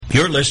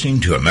You're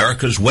listening to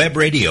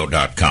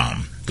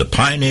America'sWebRadio.com, the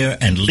pioneer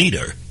and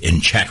leader in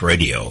chat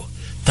radio.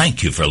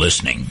 Thank you for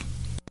listening.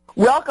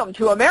 Welcome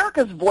to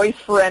America's Voice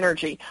for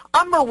Energy.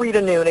 I'm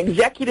Marita Noon,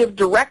 Executive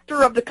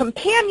Director of the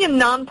companion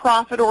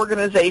nonprofit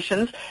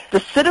organizations,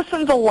 the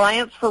Citizens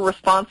Alliance for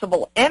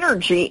Responsible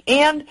Energy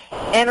and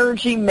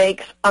Energy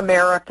Makes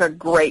America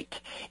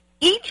Great.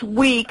 Each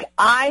week,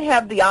 I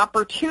have the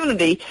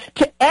opportunity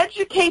to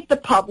educate the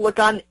public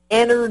on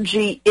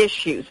energy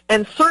issues.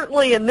 And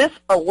certainly in this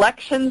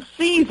election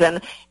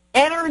season,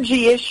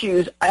 energy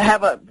issues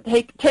have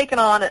taken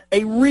on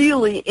a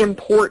really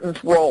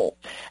important role.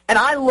 And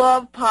I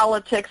love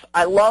politics.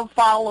 I love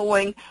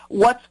following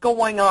what's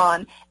going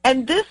on.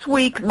 And this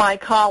week, my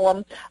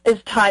column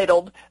is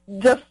titled,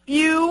 The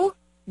Few,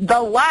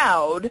 the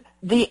Loud,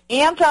 the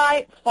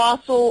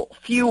Anti-Fossil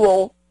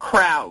Fuel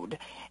Crowd.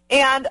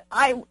 And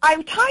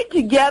I've tied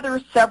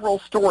together several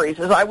stories.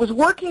 As I was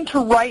working to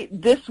write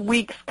this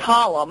week's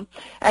column,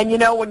 and you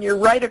know, when you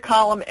write a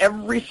column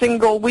every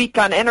single week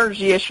on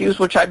energy issues,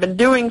 which I've been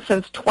doing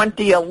since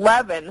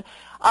 2011,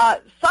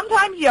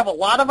 sometimes you have a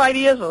lot of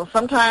ideas and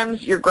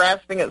sometimes you're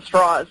grasping at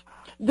straws.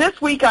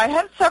 This week I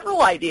had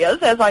several ideas,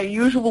 as I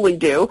usually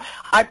do.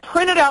 I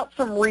printed out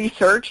some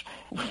research,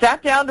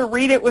 sat down to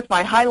read it with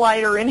my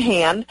highlighter in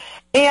hand,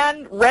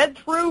 and read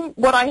through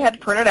what I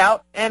had printed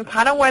out and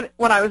kind of went,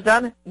 when I was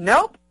done,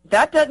 nope,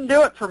 that doesn't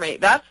do it for me.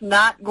 That's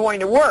not going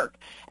to work.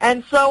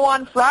 And so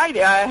on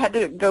Friday, I had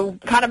to go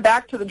kind of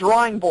back to the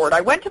drawing board.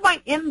 I went to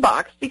my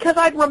inbox because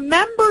I'd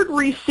remembered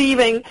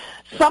receiving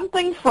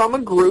something from a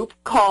group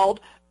called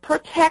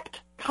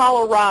Protect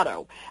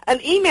Colorado, an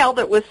email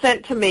that was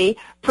sent to me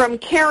from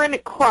Karen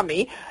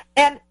Crummy,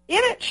 and in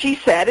it she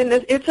said, and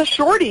it's a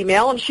short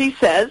email, and she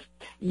says,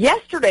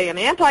 yesterday an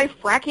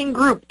anti-fracking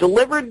group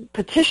delivered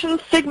petition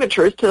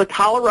signatures to the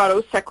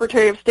Colorado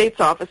Secretary of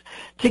State's office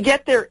to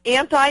get their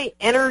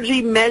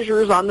anti-energy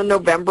measures on the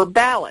November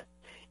ballot.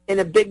 In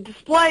a big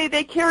display,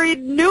 they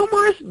carried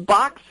numerous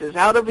boxes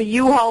out of a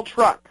U-Haul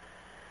truck.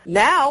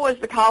 Now, as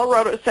the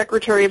Colorado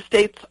Secretary of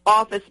State's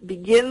office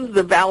begins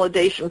the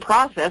validation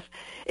process,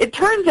 it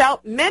turns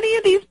out many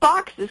of these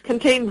boxes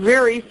contain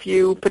very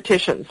few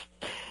petitions.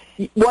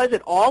 Was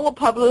it all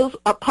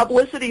a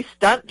publicity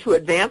stunt to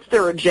advance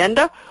their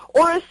agenda,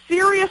 or a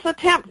serious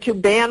attempt to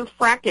ban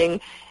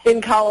fracking in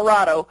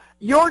Colorado?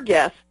 Your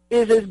guess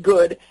is as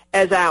good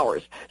as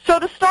ours. So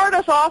to start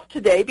us off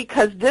today,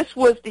 because this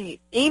was the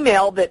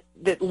email that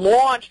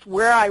launched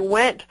where I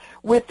went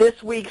with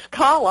this week's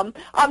column,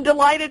 I'm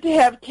delighted to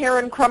have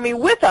Karen Crummy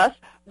with us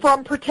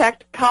from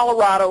Protect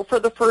Colorado for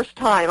the first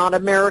time on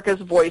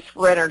America's Voice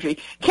for Energy.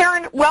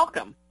 Karen,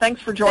 welcome.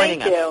 Thanks for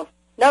joining us. Thank you.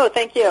 No,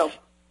 thank you.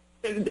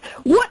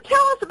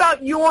 Tell us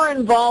about your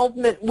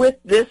involvement with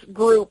this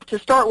group to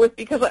start with,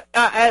 because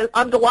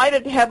I'm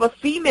delighted to have a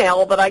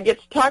female that I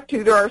get to talk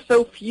to. There are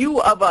so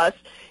few of us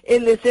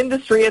in this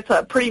industry. It's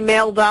a pretty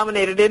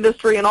male-dominated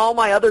industry, and all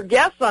my other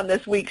guests on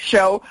this week's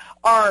show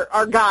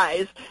are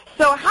guys.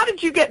 So how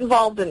did you get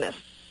involved in this?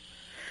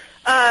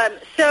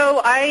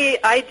 So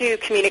I do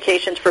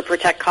communications for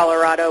Protect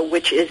Colorado,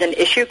 which is an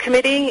issue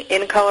committee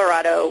in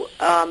Colorado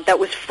that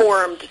was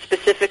formed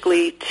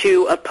specifically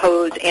to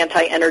oppose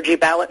anti-energy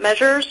ballot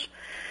measures.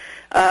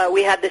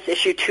 We had this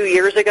issue 2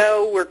 years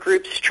ago where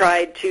groups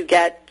tried to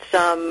get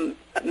some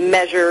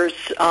measures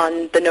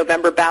on the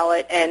November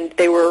ballot, and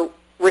they were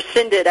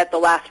rescinded at the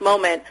last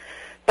moment.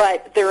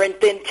 But the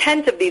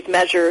intent of these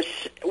measures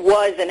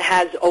was and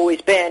has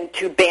always been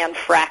to ban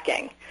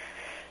fracking.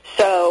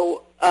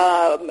 So,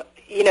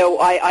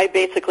 I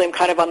basically am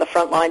kind of on the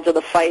front lines of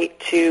the fight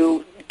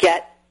to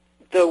get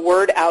the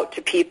word out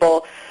to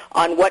people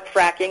on what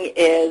fracking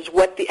is,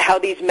 how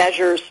these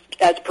measures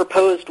as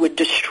proposed would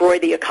destroy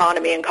the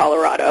economy in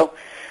Colorado,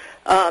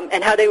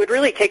 and how they would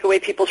really take away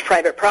people's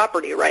private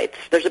property rights.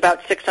 There's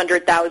about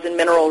 600,000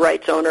 mineral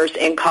rights owners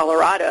in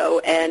Colorado,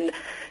 and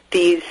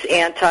these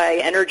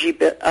anti-energy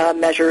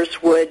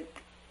measures would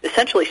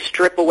essentially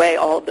strip away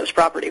all of those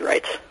property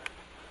rights.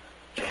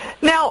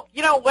 Now,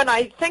 when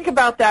I think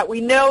about that,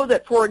 we know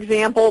that, for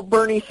example,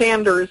 Bernie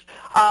Sanders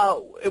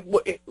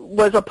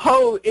is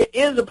opposed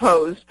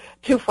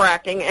to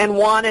fracking and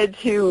wanted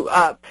to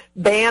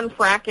ban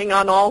fracking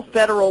on all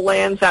federal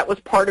lands. That was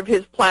part of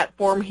his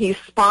platform. He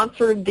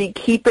sponsored the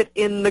Keep It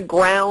in the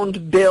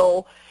Ground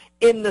bill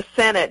in the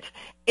Senate.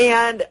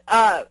 And,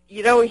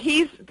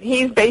 he's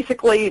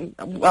basically,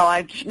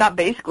 not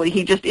basically,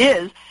 he just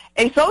is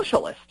a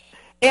socialist.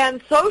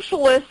 And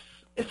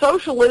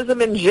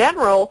socialism in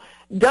general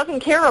doesn't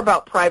care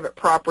about private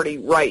property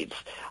rights.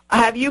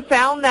 Have you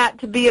found that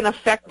to be an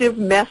effective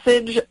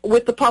message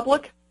with the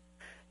public?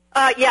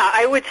 Yeah,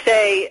 I would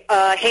say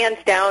hands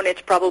down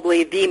it's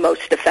probably the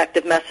most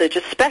effective message,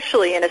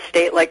 especially in a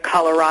state like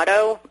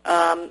Colorado.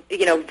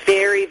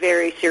 Very,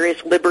 very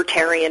serious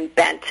libertarian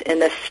bent in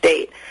this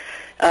state,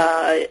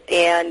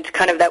 and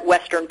kind of that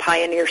Western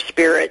pioneer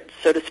spirit,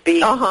 so to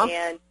speak. Uh-huh.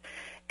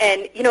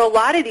 And a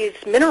lot of these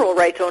mineral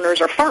rights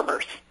owners are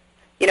farmers,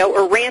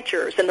 or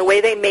ranchers, and the way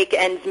they make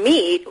ends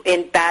meet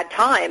in bad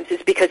times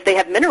is because they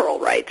have mineral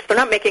rights. They're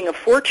not making a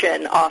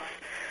fortune off,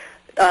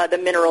 the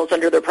minerals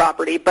under their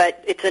property,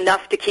 but it's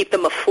enough to keep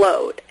them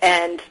afloat.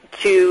 And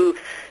to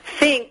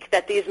think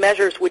that these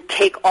measures would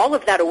take all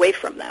of that away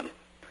from them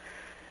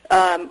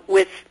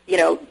with,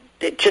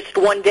 just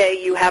one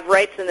day you have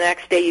rights and the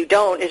next day you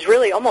don't is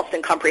really almost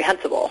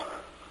incomprehensible.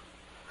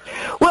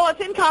 Well,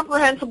 it's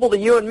incomprehensible to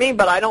you and me,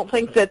 but I don't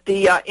think that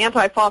the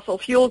anti-fossil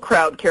fuel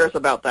crowd cares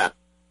about that.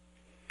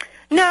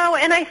 No,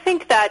 and I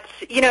think that's,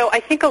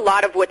 I think a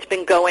lot of what's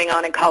been going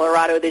on in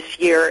Colorado this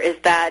year is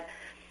that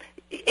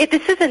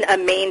this isn't a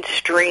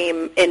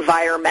mainstream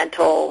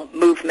environmental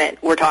movement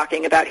we're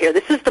talking about here.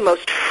 This is the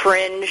most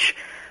fringe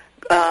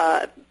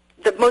part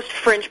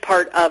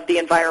of the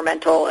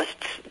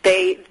environmentalists.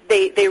 They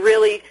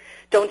really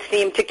don't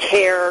seem to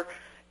care,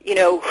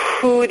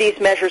 who these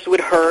measures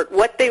would hurt,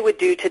 what they would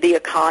do to the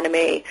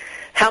economy,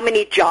 how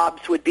many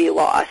jobs would be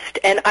lost.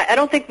 And I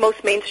don't think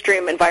most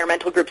mainstream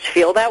environmental groups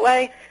feel that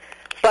way.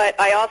 But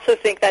I also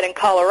think that in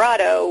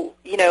Colorado,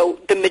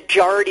 the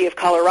majority of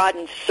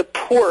Coloradans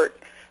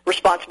support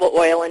responsible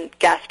oil and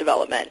gas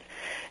development.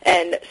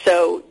 And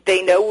so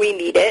they know we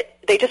need it.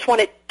 They just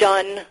want it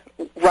done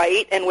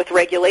right and with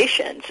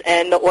regulations.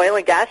 And the oil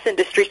and gas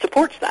industry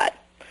supports that.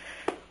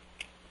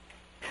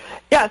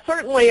 Yeah,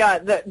 certainly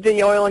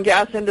the oil and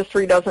gas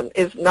industry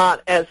is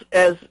not as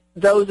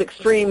those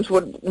extremes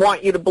would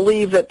want you to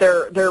believe that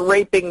they're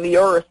raping the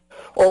earth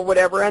or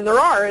whatever, and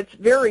it's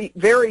very,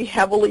 very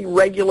heavily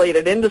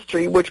regulated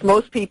industry, which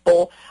most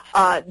people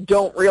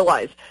don't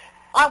realize.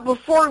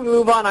 Before we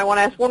move on, I want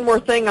to ask one more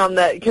thing on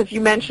that, because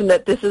you mentioned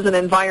that this is an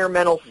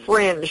environmental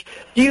fringe.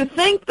 Do you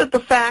think that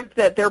the fact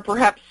that they're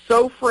perhaps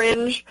so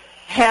fringe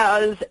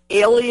has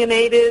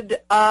alienated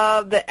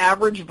the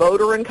average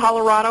voter in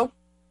Colorado?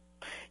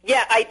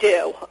 Yeah, I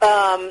do.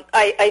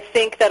 I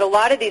think that a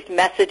lot of these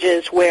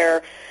messages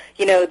where,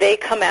 they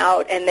come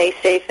out and they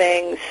say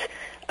things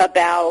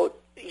about,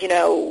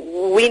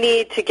 we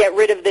need to get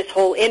rid of this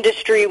whole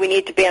industry, we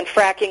need to ban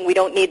fracking, we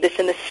don't need this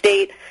in the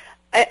state.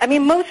 I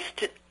mean,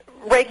 most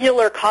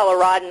regular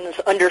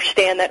Coloradans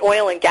understand that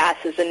oil and gas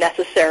is a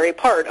necessary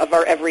part of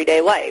our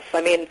everyday life.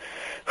 I mean,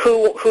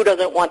 who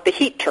doesn't want the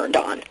heat turned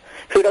on?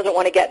 Who doesn't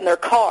want to get in their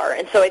car?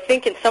 And so I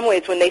think in some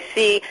ways when they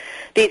see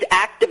these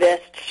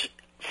activists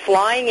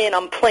flying in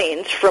on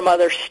planes from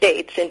other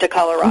states into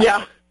Colorado,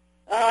 yeah.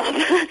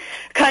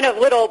 Kind of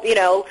little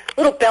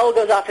bell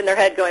goes off in their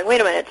head going,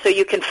 wait a minute, so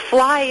you can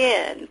fly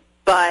in,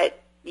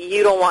 but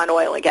you don't want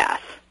oil and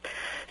gas.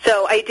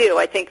 So I do.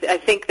 I think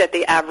that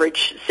the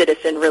average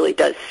citizen really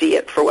does see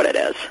it for what it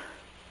is.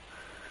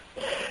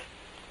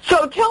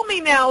 So tell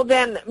me now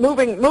then,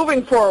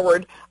 moving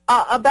forward,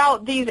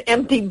 about these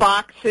empty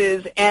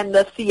boxes and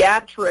the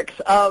theatrics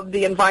of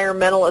the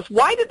environmentalists.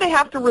 Why did they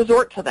have to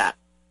resort to that?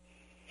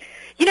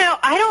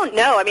 I don't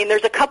know. I mean,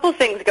 there's a couple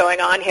things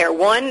going on here.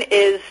 One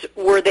is,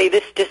 were they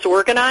this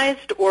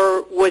disorganized,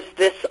 or was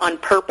this on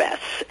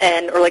purpose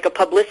or like a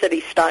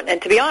publicity stunt?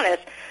 And to be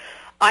honest,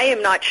 I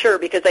am not sure,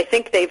 because I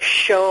think they've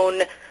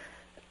shown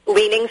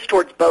leanings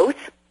towards both.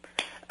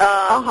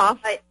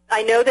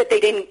 I know that they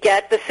didn't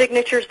get the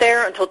signatures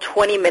there until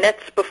 20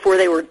 minutes before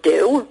they were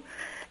due.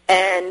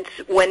 And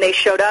when they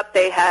showed up,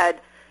 they had,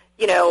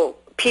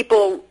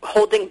 people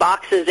holding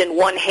boxes in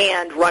one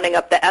hand running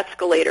up the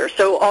escalator.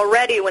 So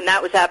already when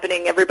that was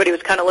happening, everybody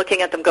was kind of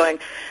looking at them going,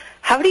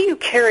 how do you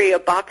carry a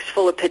box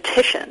full of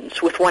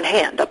petitions with one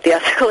hand up the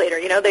escalator?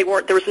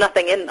 There was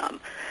nothing in them.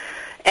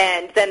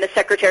 And then the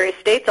Secretary of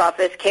State's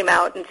office came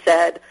out and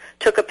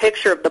took a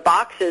picture of the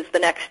boxes the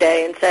next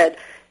day and said,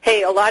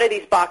 hey, a lot of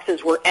these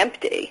boxes were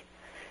empty.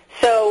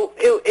 So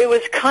it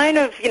was kind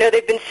of,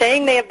 they've been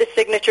saying they have the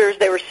signatures.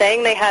 They were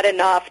saying they had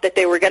enough, that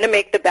they were going to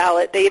make the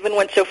ballot. They even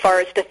went so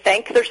far as to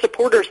thank their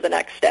supporters the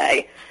next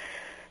day.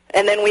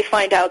 And then we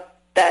find out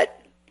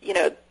that,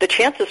 the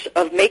chances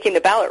of making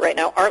the ballot right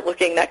now aren't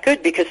looking that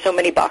good because so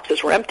many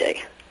boxes were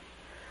empty.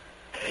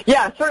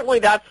 Yeah, certainly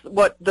that's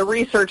what the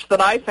research that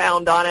I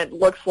found on it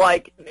looks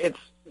like. It's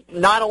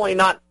not only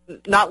not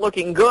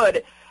looking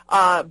good,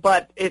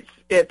 but it's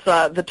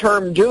the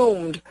term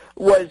doomed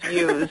was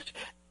used.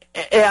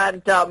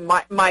 And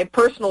my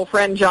personal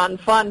friend John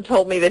Funn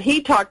told me that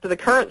he talked to the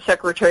current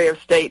Secretary of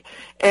State,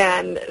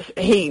 and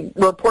he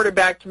reported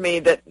back to me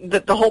that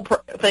the whole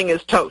thing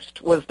is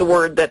toast, was the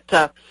word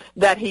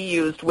that he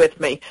used with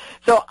me.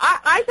 So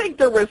I think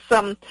there was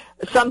some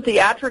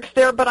theatrics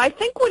there, but I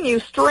think when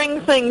you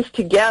string things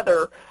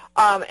together,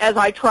 as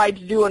I tried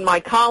to do in my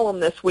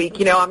column this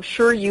week, I'm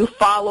sure you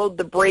followed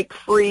the Break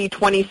Free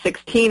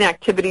 2016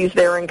 activities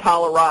there in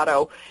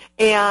Colorado,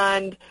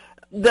 and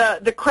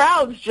the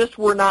crowds just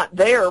were not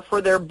there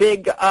for their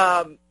big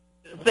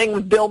thing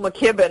with Bill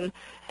McKibben,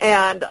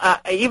 and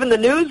even the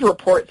news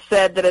report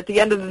said that at the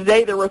end of the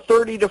day there were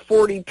 30 to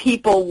 40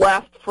 people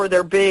left for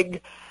their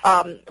big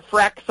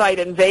frack site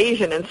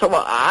invasion. And so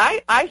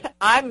I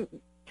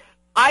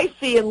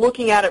see, in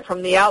looking at it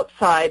from the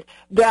outside,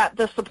 that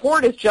the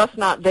support is just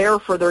not there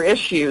for their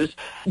issues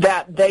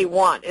that they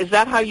want. Is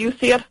that how you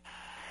see it?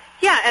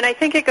 Yeah, and I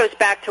think it goes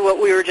back to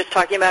what we were just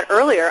talking about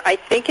earlier. I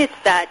think it's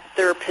that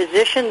their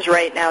positions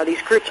right now,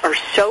 these groups, are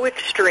so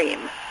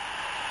extreme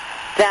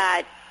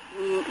that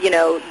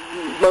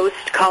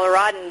most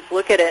Coloradans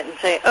look at it and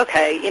say,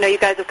 okay, you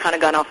guys have kind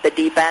of gone off the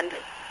deep end.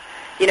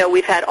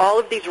 We've had all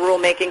of these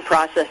rulemaking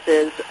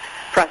processes.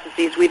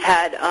 We've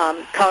had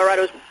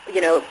Colorado's,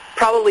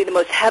 probably the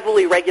most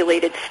heavily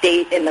regulated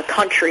state in the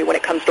country when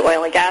it comes to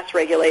oil and gas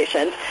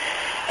regulations.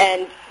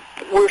 And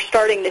we're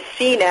starting to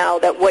see now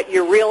that what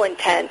your real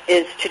intent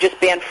is to just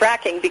ban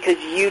fracking because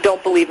you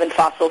don't believe in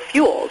fossil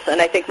fuels.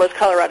 And I think most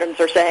Coloradans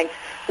are saying,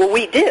 well,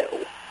 we do.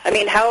 I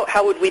mean,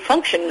 how would we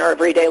function in our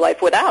everyday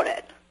life without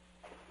it?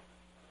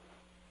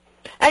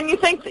 And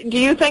do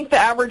you think the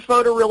average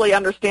voter really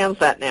understands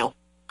that now?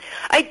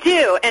 I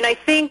do, and I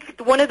think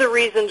one of the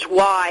reasons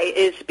why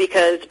is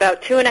because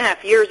about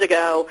 2.5 years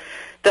ago,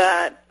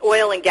 the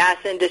oil and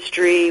gas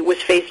industry was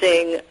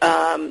facing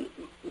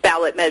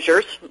ballot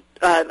measures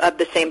of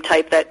the same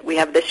type that we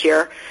have this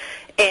year,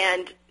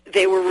 and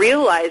they were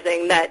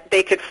realizing that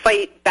they could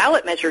fight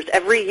ballot measures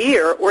every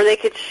year or they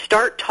could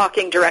start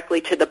talking directly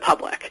to the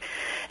public.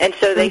 And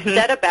so they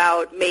set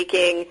about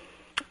making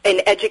an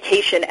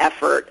education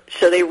effort.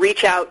 So they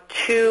reach out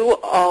to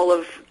all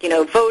of,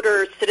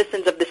 voters,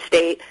 citizens of the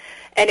state,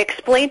 and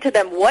explain to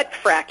them what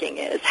fracking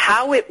is,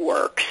 how it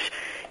works.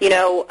 You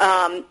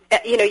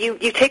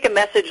take a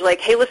message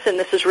like, hey, listen,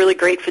 this is really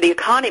great for the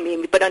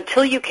economy, but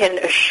until you can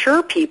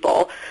assure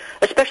people,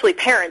 especially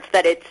parents,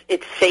 that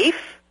it's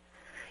safe,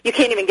 you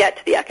can't even get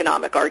to the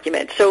economic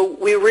argument. So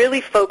we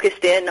really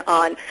focused in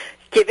on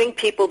giving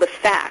people the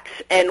facts,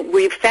 and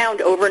we've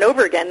found over and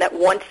over again that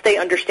once they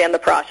understand the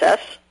process,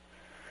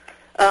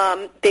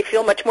 they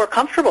feel much more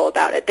comfortable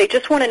about it. They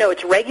just want to know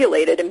it's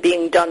regulated and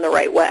being done the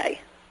right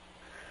way.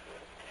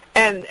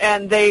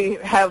 And they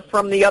have,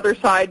 from the other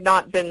side,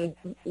 not been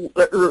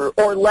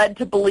or led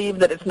to believe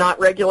that it's not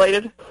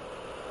regulated?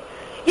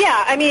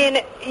 Yeah, I mean,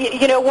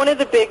 one of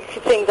the big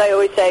things I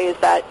always say is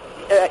that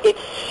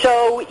it's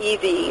so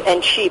easy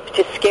and cheap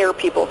to scare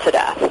people to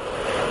death,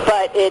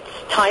 but it's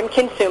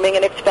time-consuming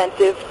and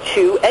expensive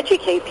to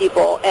educate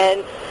people.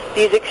 And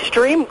these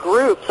extreme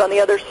groups on the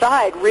other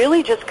side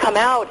really just come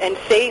out and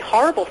say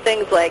horrible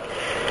things like,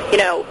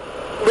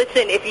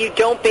 listen, if you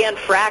don't ban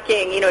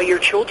fracking, your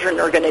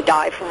children are going to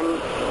die from,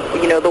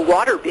 the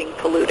water being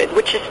polluted,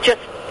 which is just,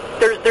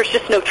 there's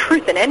just no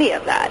truth in any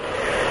of that.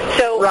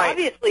 So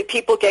Obviously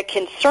people get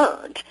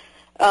concerned,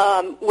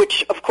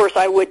 which of course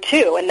I would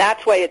too, and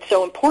that's why it's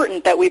so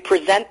important that we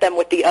present them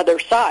with the other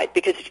side,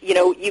 because,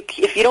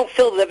 if you don't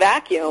fill the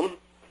vacuum,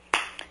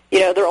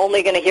 they're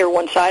only going to hear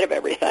one side of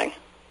everything.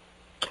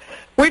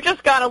 We've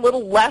just got a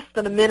little less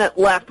than a minute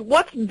left.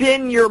 What's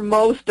been your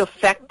most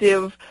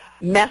effective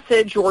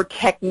message or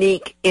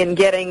technique in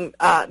getting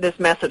this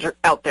message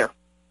out there?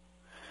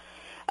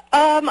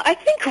 I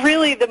think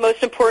really the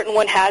most important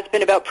one has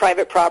been about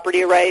private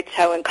property rights,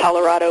 how in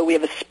Colorado we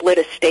have a split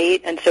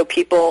estate, and so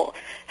people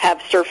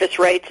have surface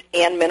rights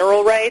and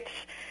mineral rights.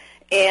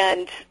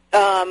 And,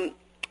 and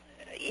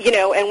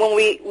when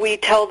we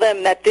tell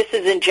them that this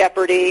is in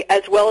jeopardy,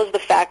 as well as the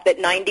fact that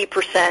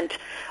 90%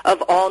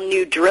 of all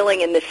new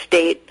drilling in the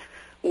state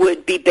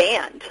would be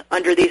banned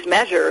under these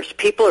measures,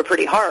 people are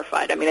pretty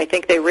horrified. I mean, I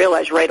think they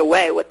realize right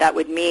away what that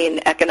would mean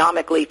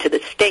economically to the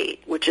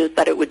state, which is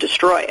that it would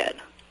destroy it.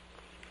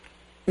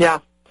 Yeah.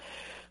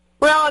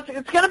 Well,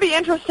 it's going to be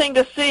interesting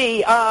to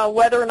see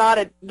whether or not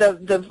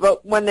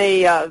when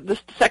the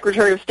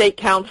Secretary of State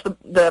counts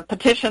the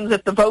petitions,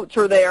 if the votes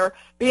are there.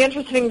 Be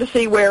interesting to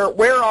see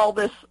where all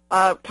this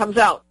comes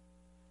out.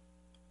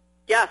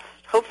 Yes.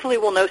 Hopefully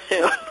we'll know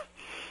soon.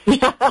 We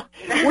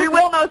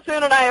will know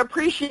soon, and I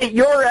appreciate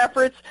your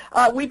efforts.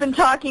 We've been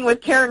talking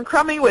with Karen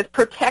Crummy with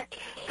Protect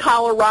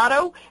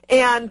Colorado,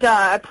 and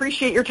I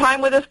appreciate your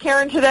time with us,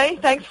 Karen, today.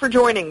 Thanks for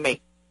joining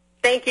me.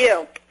 Thank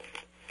you.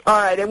 All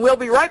right, and we'll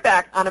be right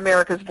back on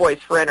America's Voice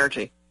for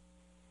Energy.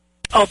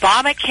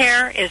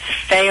 Obamacare is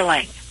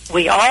failing.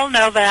 We all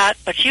know that,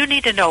 but you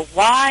need to know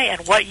why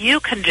and what you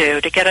can do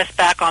to get us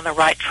back on the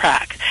right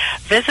track.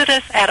 Visit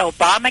us at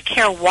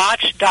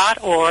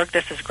ObamacareWatch.org.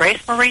 This is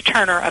Grace Marie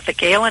Turner of the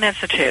Galen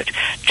Institute.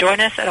 Join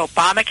us at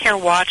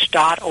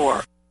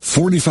ObamacareWatch.org.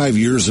 45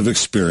 years of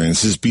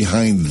experience is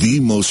behind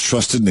the most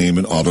trusted name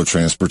in auto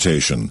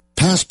transportation.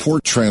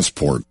 Passport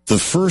Transport, the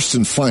first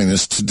and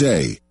finest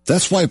today.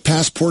 That's why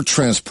Passport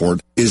Transport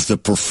is the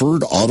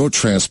preferred auto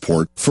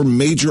transport for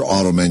major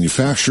auto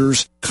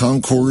manufacturers,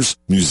 concours,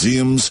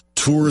 museums,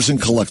 tours, and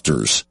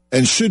collectors,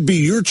 and should be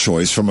your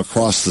choice from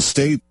across the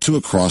state to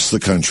across the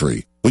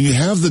country. When you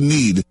have the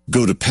need,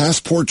 go to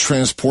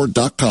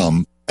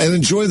PassportTransport.com and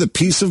enjoy the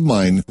peace of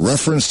mind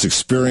referenced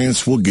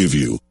experience will give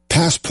you.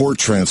 Passport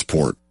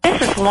Transport.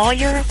 This is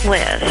Lawyer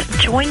Liz.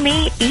 Join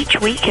me each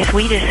week as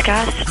we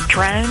discuss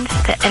drones,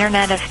 the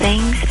Internet of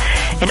Things,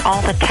 and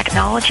all the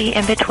technology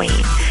in between.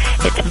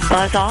 It's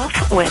Buzz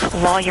Off with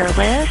Lawyer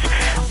Liz,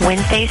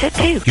 Wednesdays at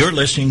 2. You're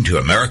listening to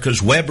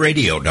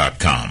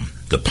AmericasWebRadio.com,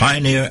 the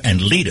pioneer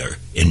and leader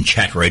in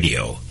chat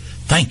radio.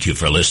 Thank you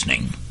for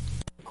listening.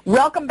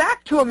 Welcome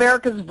back to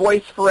America's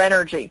Voice for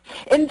Energy.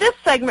 In this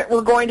segment,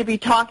 we're going to be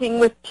talking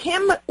with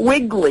Tim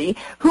Wigley,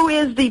 who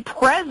is the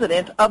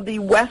president of the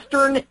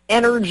Western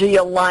Energy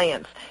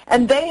Alliance.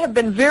 And they have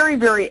been very,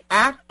 very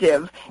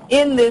active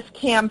in this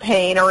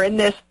campaign or in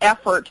this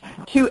effort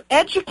to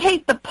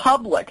educate the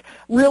public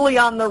really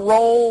on the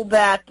role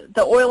that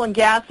the oil and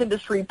gas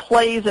industry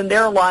plays in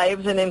their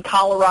lives and in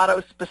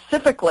Colorado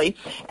specifically.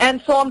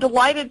 And so I'm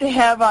delighted to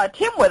have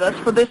Tim with us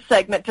for this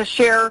segment to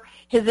share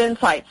his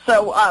insights.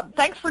 So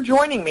thanks for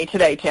joining me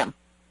today, Tim.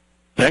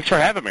 Thanks for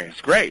having me.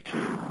 It's great.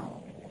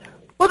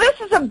 Well,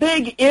 this is a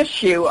big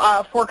issue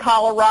for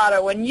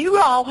Colorado, and you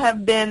all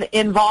have been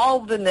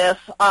involved in this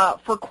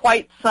for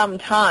quite some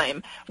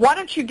time. Why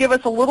don't you give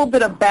us a little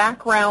bit of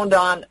background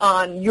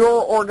on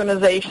your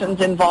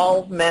organization's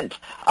involvement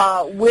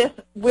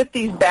with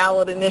these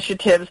ballot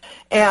initiatives,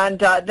 and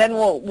then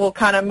we'll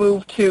kind of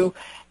move to,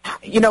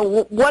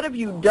 what have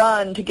you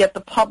done to get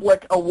the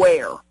public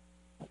aware?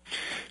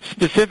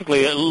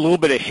 Specifically, a little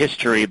bit of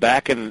history.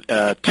 Back in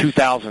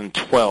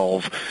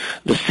 2012,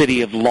 the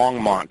city of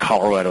Longmont,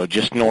 Colorado,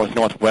 just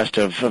northwest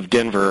of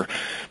Denver,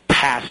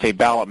 passed a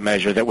ballot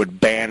measure that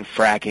would ban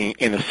fracking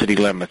in the city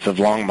limits of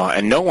Longmont,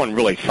 and no one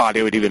really thought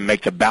it would even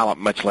make the ballot,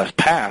 much less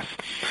pass.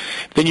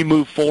 Then you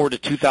move forward to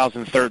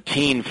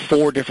 2013,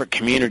 4 different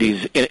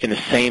communities in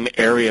the same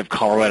area of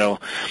Colorado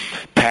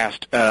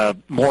passed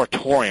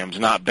moratoriums,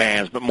 not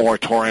bans, but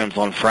moratoriums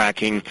on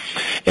fracking.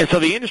 And so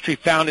the industry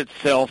found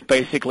itself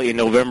basically in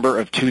November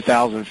of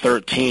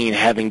 2013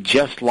 having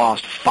just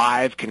lost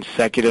 5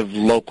 consecutive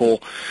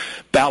local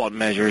ballot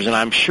measures. And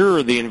I'm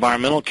sure the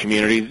environmental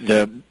community,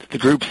 the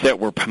groups that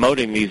were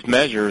promoting these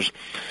measures,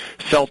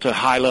 felt a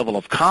high level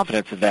of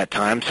confidence at that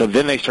time. So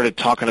then they started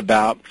talking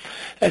about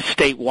a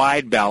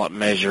statewide ballot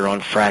measure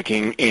on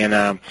fracking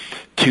in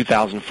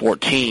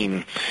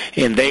 2014.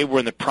 And they were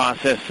in the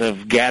process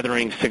of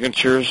gathering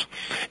signatures.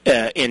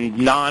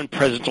 In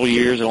non-presidential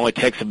years, it only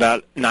takes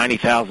about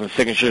 90,000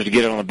 signatures to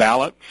get it on the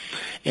ballot.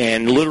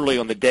 And literally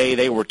on the day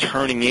they were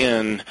turning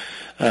in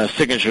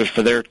signatures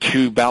for their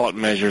 2 ballot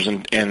measures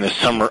in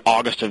the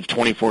August of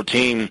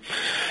 2014,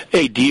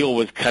 a deal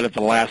was cut at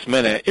the last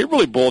minute. It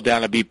really boiled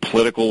down to be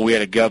political. We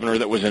had a governor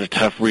that was in a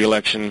tough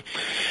re-election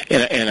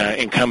and an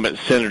incumbent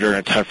senator in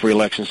a tough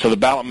re-election. So the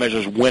ballot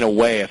measures went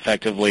away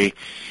effectively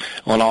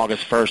on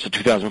August 1st of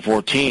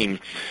 2014.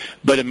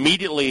 But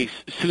immediately,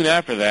 soon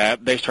after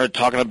that, they started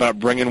talking about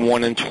bringing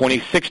one in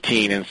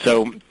 2016. And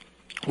so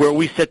where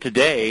we sit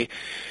today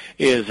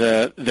is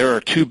there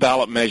are 2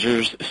 ballot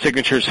measures.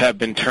 Signatures have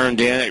been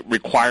turned in. It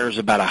requires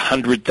about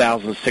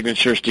 100,000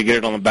 signatures to get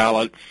it on the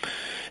ballot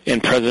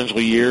in presidential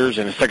years,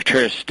 and the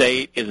Secretary of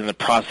State is in the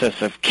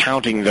process of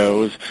counting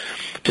those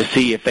to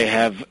see if they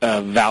have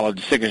valid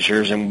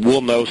signatures, and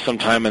we'll know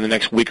sometime in the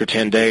next week or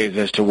 10 days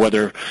as to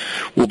whether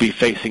we'll be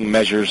facing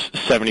measures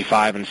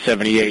 75 and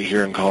 78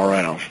 here in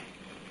Colorado.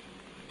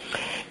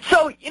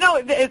 So,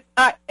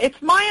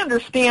 it's my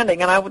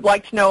understanding, and I would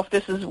like to know if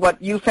this is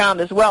what you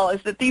found as well,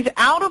 is that these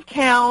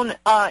out-of-town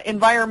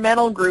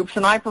environmental groups,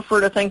 and I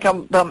prefer to think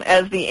of them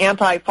as the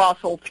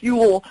anti-fossil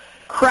fuel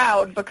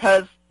crowd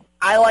because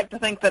I like to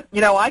think that,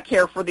 I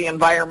care for the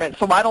environment,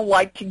 so I don't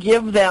like to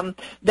give them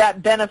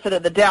that benefit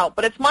of the doubt.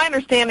 But it's my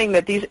understanding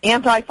that these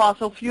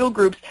anti-fossil fuel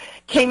groups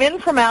came in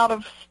from out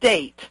of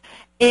state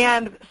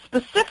and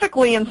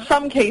specifically, in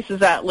some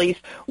cases at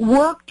least,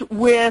 worked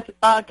with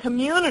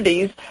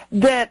communities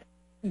that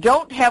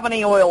don't have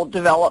any oil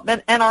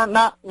development and are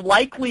not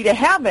likely to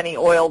have any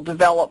oil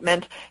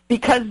development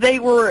because they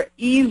were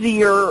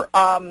easier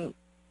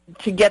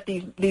to get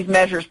these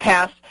measures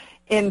passed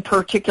in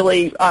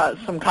particularly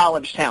some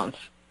college towns.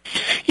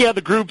 Yeah,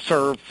 the groups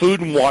are Food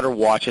and Water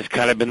Watch has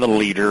kind of been the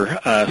leader,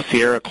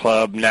 Sierra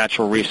Club,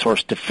 Natural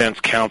Resource Defense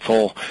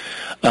Council.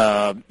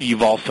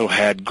 You've also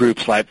had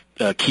groups like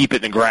Keep It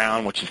in the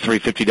Ground, which is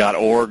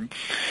 350.org.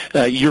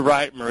 You're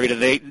right,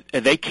 Marita.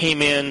 They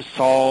came in,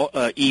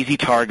 saw easy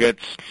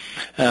targets.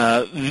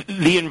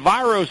 The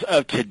enviros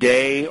of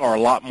today are a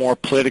lot more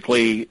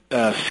politically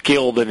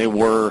skilled than they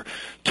were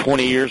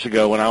 20 years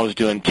ago when I was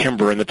doing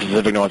timber in the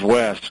Pacific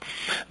Northwest.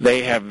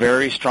 They have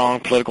very strong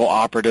political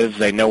operatives.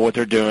 They know what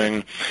they're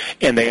doing,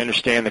 and they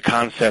understand the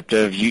concept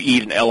of you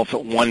eat an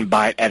elephant one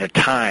bite at a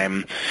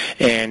time.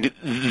 And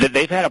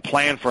they've had a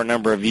plan for a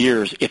number of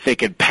years. If they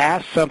could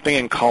pass something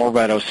in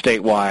Colorado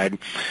statewide,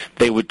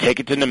 they would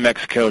take it to New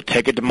Mexico,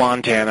 take it to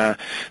Montana.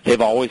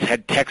 They've always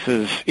had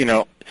Texas,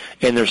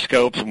 in their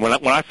scopes. And when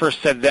I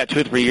first said that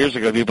 2 or 3 years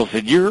ago, people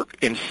said, "You're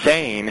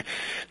insane.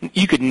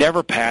 You could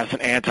never pass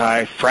an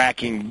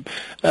anti-fracking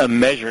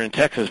measure in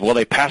Texas." Well,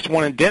 they passed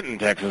one in Denton,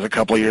 Texas, a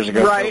couple of years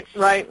ago. Right.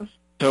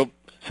 So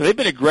they've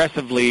been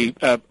aggressively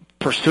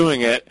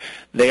pursuing it.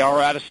 They are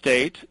out of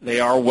state. They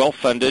are well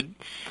funded.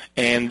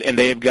 And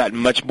they have gotten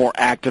much more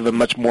active and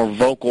much more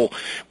vocal.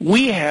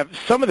 We have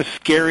some of the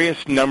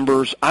scariest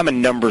numbers. I'm a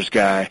numbers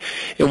guy,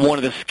 and one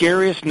of the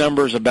scariest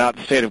numbers about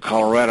the state of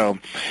Colorado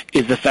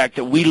is the fact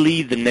that we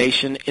lead the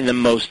nation in the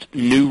most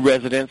new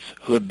residents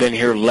who have been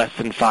here less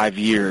than 5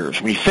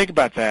 years. When you think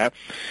about that,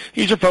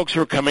 these are folks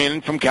who are coming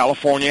in from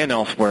California and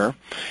elsewhere,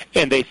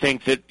 and they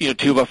think that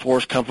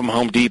 2x4s come from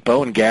Home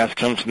Depot and gas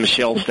comes from the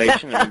Shell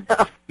station and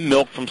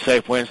milk from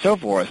Safeway and so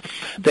forth.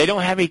 They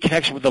don't have any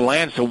connection with the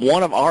land, so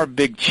one of our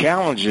big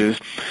challenges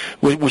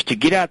was to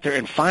get out there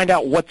and find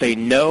out what they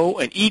know,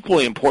 and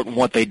equally important,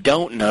 what they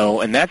don't know,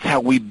 and that's how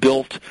we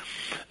built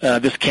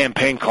this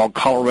campaign called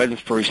Coloradans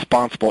for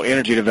Responsible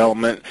Energy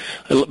Development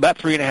about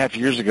 3.5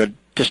 years ago,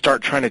 to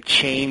start trying to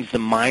change the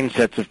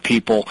mindsets of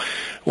people.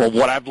 Well,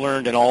 what I've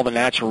learned in all the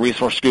natural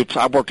resource groups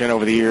I've worked in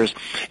over the years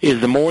is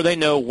the more they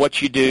know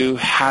what you do,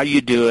 how you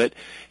do it,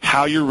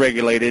 how you're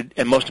regulated,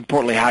 and most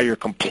importantly, how you're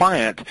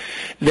compliant,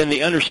 then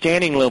the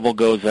understanding level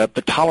goes up,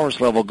 the tolerance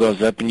level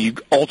goes up, and you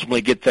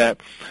ultimately get that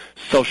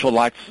social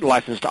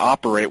license to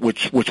operate,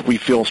 which we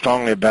feel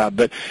strongly about.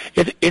 But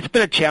it's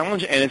been a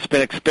challenge, and it's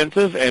been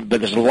expensive,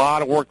 but there's a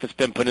lot of work that's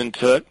been put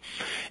into it.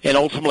 And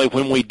ultimately,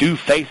 when we do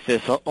face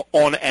this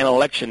on an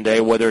election day,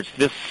 whether it's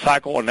this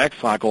cycle or next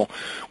cycle,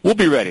 we'll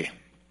be ready.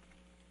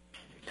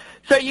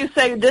 So you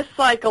say this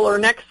cycle or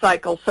next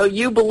cycle, so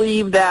you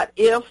believe that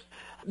if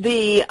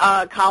the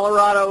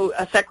Colorado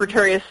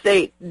Secretary of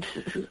State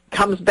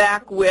comes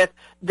back with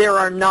there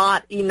are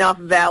not enough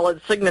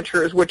valid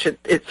signatures, which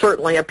it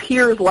certainly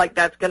appears like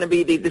that's going to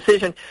be the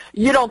decision,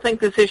 you don't think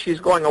this issue is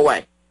going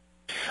away?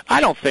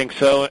 I don't think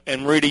so.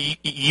 And Rita,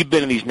 you've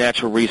been in these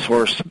natural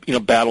resource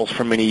battles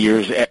for many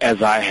years,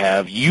 as I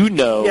have.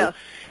 Yes.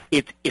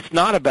 It's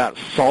not about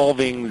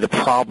solving the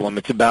problem.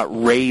 It's about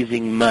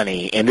raising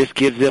money, and this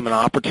gives them an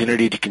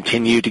opportunity to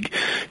continue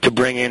to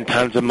bring in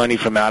tons of money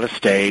from out of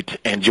state,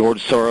 and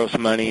George Soros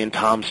money and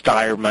Tom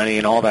Steyer money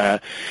and all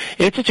that.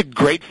 And it's such a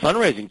great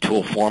fundraising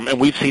tool for them, and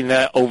we've seen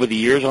that over the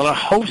years on a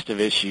host of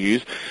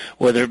issues,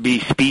 whether it be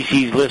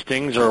species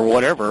listings or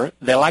whatever.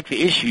 They like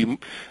the issue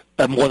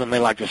more than they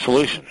like the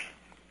solution.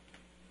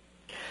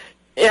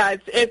 Yeah,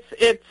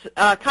 it's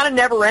kind of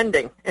never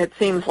ending. It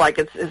seems like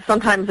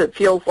sometimes it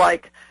feels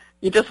like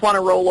you just want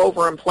to roll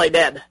over and play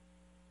dead.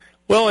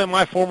 Well, in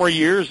my former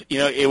years,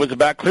 it was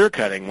about clear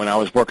cutting when I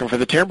was working for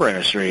the timber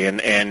industry, and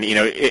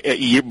a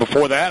year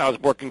before that, I was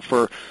working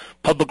for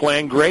public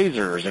land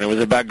grazers, and it was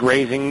about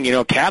grazing,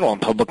 cattle on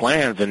public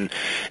lands, and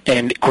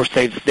of course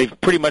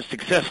they've pretty much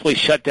successfully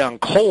shut down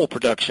coal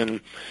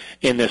production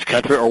in this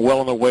country, or well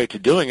on their way to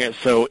doing it.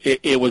 So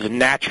it was a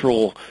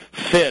natural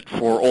fit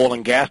for oil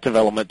and gas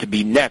development to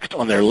be next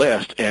on their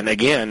list. And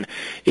again,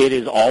 it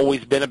has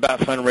always been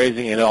about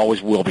fundraising, and it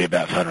always will be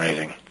about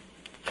fundraising.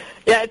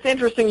 Yeah, it's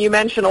interesting you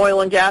mentioned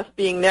oil and gas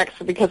being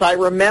next, because I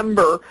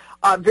remember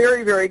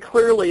very, very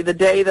clearly the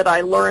day that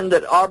I learned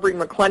that Aubrey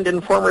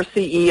McClendon, former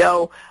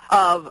CEO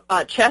of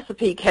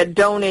Chesapeake, had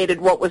donated,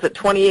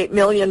 $28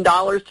 million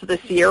to the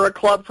Sierra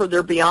Club for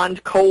their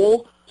Beyond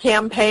Coal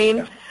campaign.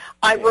 Yeah.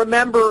 I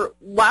remember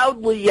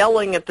loudly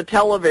yelling at the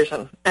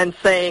television and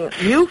saying,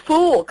 "You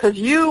fool, because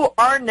you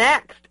are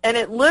next." And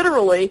it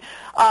literally,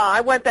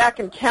 I went back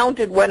and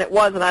counted when it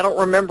was, and I don't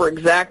remember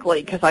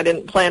exactly because I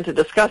didn't plan to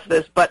discuss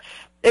this, but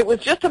it was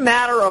just a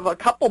matter of a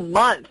couple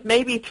months,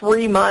 maybe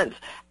 3 months,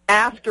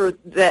 after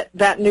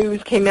that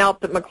news came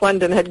out that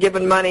McClendon had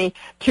given money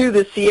to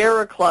the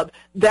Sierra Club,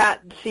 that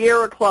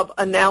Sierra Club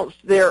announced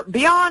their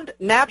Beyond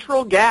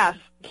Natural Gas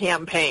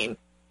campaign.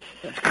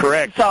 That's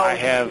correct. So, I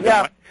have,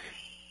 yeah.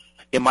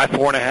 In my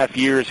 4.5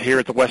 years here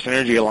at the Western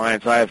Energy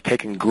Alliance, I have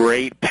taken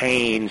great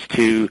pains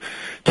to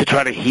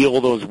try to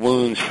heal those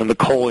wounds from the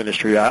coal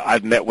industry.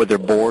 I've met with their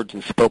boards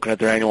and spoken at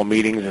their annual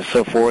meetings and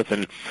so forth,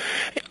 and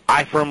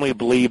I firmly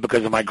believe,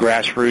 because of my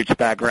grassroots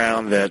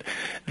background,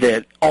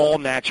 that all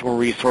natural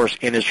resource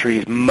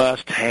industries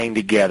must hang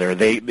together.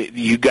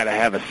 You've got to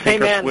have a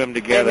sink or swim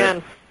together.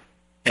 Amen.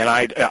 And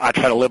I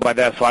try to live by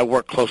that, so I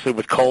work closely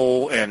with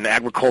coal and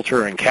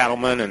agriculture and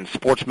cattlemen and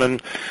sportsmen.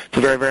 It's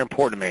very, very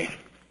important to me.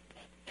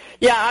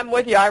 Yeah, I'm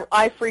with you.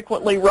 I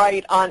frequently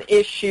write on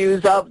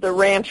issues of the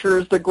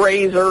ranchers, the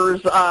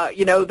grazers,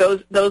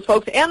 those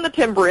folks, and the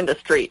timber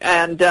industry.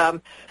 And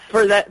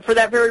for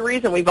that very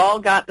reason, we've all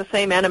got the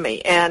same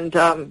enemy, and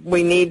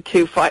we need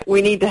to fight.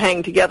 We need to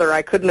hang together.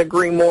 I couldn't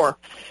agree more.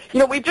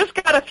 We've just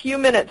got a few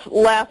minutes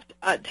left,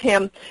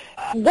 Tim.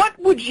 What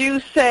would you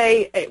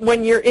say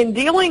when you're in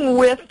dealing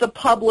with the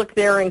public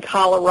there in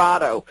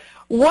Colorado?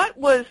 What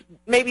was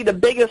maybe the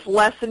biggest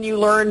lesson you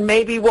learned?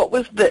 Maybe what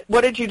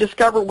did you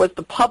discover was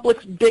the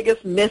public's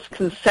biggest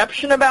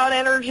misconception about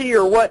energy,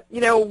 or what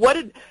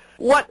have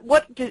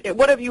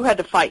you had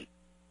to fight?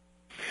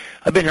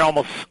 I've been here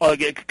almost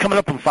coming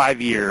up on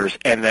 5 years,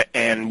 and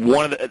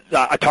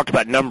I talked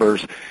about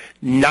numbers.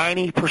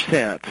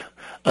 90%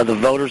 of the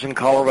voters in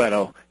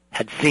Colorado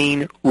had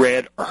seen,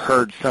 read, or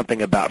heard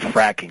something about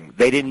fracking.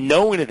 They didn't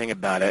know anything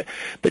about it,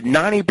 but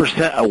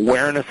 90%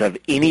 awareness of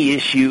any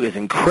issue is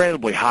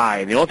incredibly high.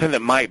 And the only thing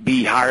that might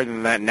be higher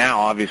than that now,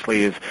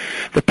 obviously, is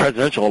the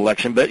presidential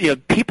election. But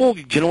people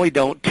generally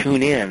don't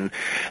tune in,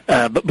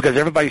 but because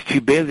everybody's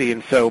too busy.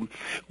 And so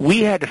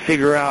we had to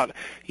figure out,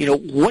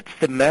 what's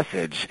the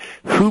message,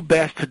 who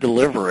best to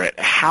deliver it,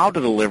 how to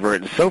deliver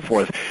it, and so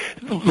forth.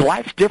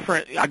 Life's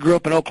different. I grew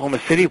up in Oklahoma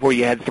City where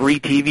you had 3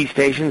 TV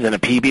stations and a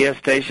PBS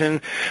station.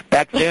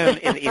 Back then,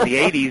 in the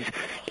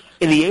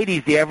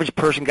 80s, the average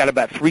person got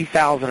about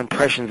 3,000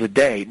 impressions a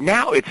day.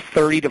 Now it's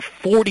 30 to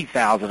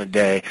 40,000 a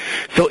day.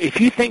 So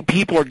if you think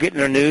people are getting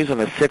their news on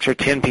the 6 or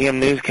 10 p.m.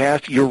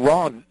 newscast, you're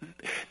wrong.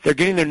 They're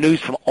getting their news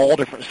from all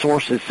different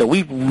sources. So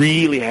we've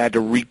really had to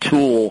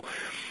retool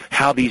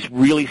how these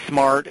really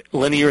smart,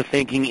 linear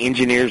thinking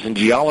engineers and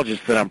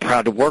geologists that I'm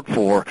proud to work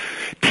for,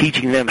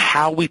 teaching them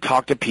how we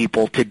talk to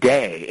people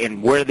today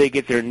and where they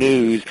get their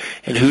news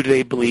and who do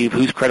they believe,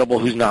 who's credible,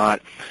 who's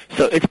not.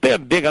 So it's been a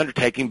big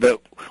undertaking,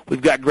 but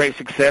we've got great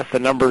success. The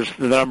numbers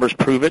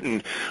prove it,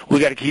 and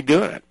we got to keep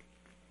doing it.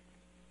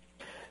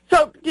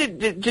 So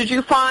did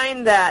you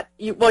find that,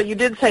 you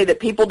did say that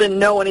people didn't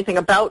know anything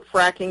about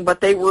fracking,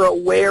 but they were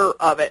aware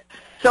of it.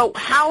 So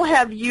how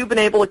have you been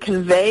able to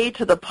convey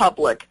to the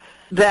public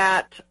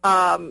that,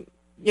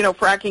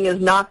 fracking is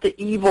not the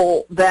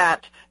evil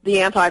that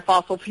the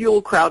anti-fossil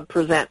fuel crowd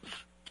presents?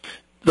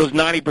 Those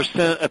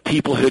 90% of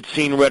people who had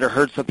seen, read, or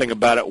heard something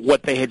about it,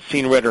 what they had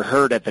seen, read, or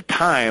heard at the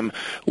time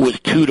was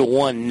 2 to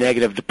 1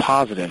 negative to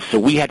positive. So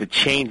we had to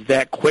change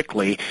that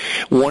quickly.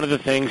 One of the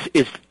things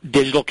is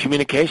digital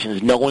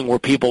communications, knowing where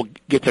people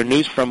get their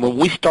news from. When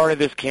we started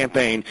this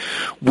campaign,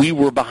 we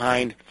were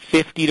behind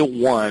 50 to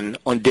 1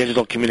 on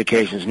digital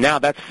communications. Now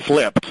that's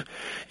flipped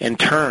and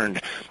turned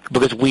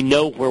because we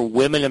know where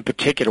women in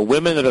particular,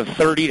 women that are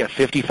 30 to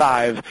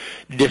 55,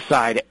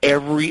 decide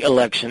every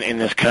election in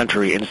this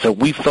country. And so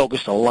we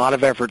focused a lot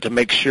of effort to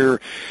make sure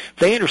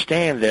they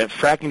understand that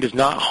fracking does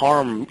not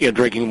harm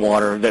drinking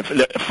water, that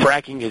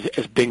fracking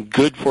has been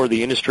good for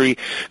the industry,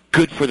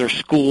 good for their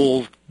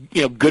schools,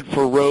 good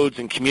for roads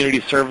and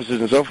community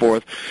services and so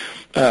forth.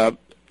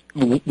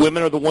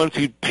 Women are the ones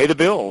who pay the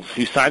bills,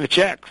 who sign the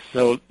checks.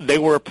 So they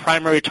were a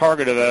primary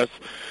target of us,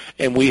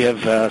 and we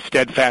have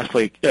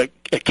steadfastly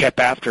kept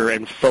after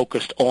and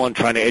focused on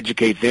trying to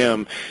educate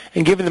them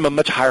and giving them a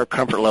much higher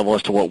comfort level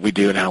as to what we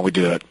do and how we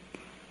do it.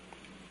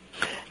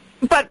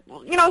 But,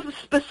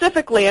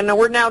 specifically, and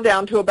we're now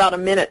down to about a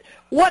minute,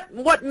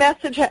 what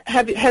message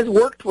has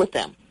worked with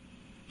them?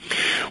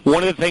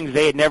 One of the things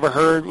they had never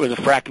heard was that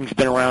fracking's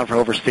been around for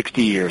over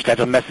 60 years. That's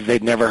a message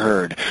they'd never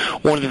heard.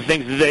 One of the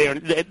things they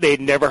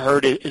had never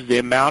heard is the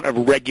amount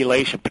of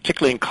regulation,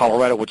 particularly in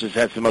Colorado, which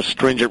has the most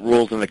stringent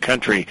rules in the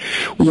country.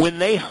 When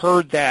they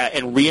heard that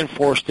and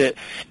reinforced it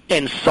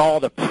and saw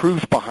the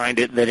proof behind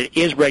it that it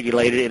is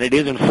regulated and it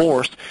is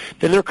enforced,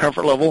 then their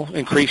comfort level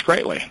increased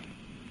greatly.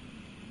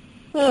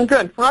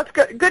 Good. Well, that's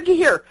good. Good to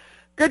hear.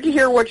 Good to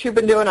hear what you've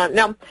been doing on.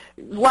 Now,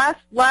 last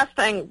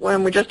thing,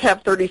 when we just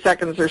have 30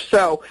 seconds or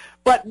so,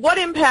 but what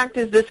impact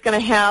is this going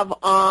to have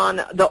on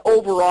the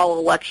overall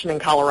election in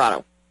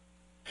Colorado?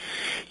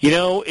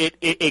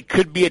 It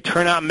could be a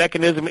turnout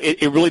mechanism.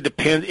 It really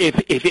depends.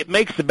 If it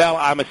makes the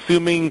ballot, I'm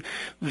assuming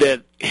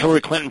that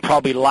Hillary Clinton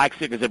probably likes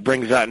it because it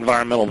brings out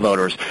environmental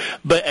voters.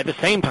 But at the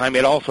same time,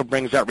 it also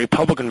brings out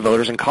Republican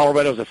voters, and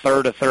Colorado is a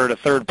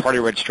third party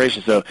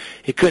registration, so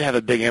it could have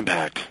a big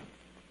impact.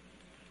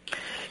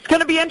 It's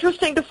going to be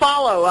interesting to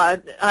follow. I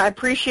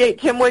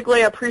appreciate Tim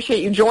Wigley. I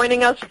appreciate you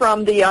joining us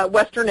from the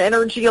Western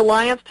Energy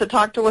Alliance to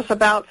talk to us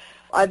about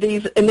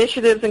these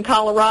initiatives in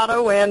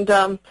Colorado and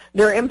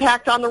their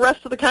impact on the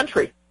rest of the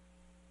country.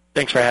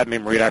 Thanks for having me,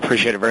 Marita. I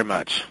appreciate it very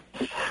much.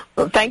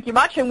 Well, thank you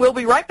much, and we'll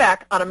be right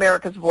back on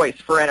America's Voice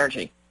for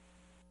Energy.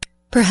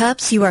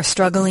 Perhaps you are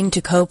struggling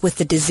to cope with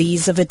the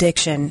disease of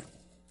addiction.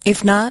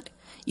 If not,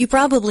 you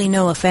probably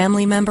know a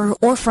family member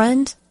or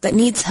friend that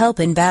needs help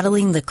in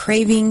battling the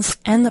cravings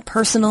and the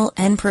personal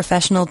and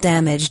professional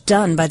damage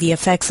done by the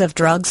effects of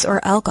drugs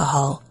or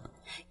alcohol.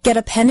 Get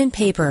a pen and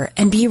paper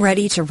and be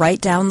ready to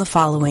write down the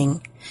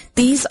following.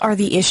 These are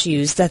the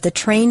issues that the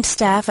trained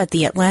staff at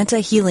the Atlanta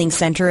Healing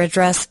Center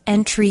address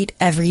and treat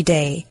every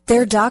day.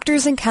 Their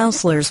doctors and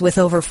counselors with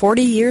over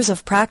 40 years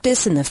of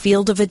practice in the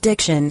field of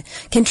addiction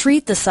can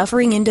treat the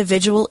suffering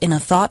individual in a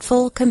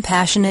thoughtful,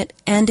 compassionate,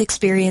 and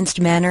experienced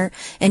manner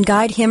and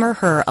guide him or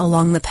her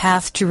along the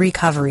path to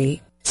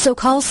recovery. So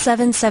call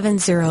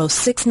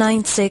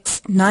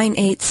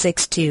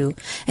 770-696-9862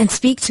 and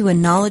speak to a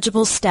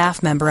knowledgeable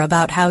staff member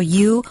about how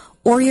you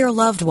or your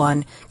loved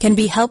one can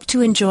be helped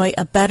to enjoy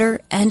a better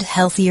and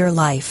healthier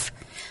life.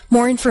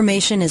 More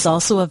information is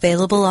also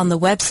available on the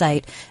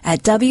website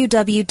at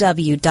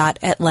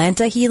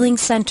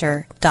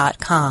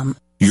www.atlantahealingcenter.com.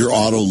 Your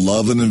auto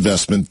love and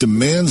investment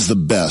demands the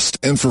best,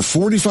 and for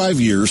 45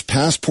 years,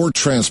 Passport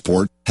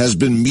Transport has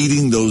been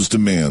meeting those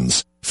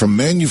demands. From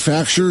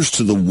manufacturers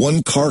to the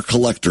one-car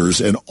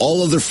collectors and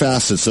all other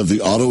facets of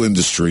the auto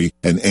industry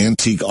and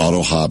antique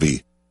auto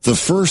hobby. The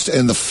first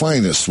and the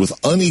finest with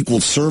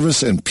unequaled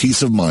service and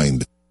peace of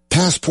mind.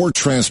 Passport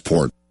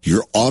Transport,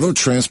 your auto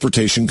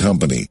transportation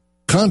company.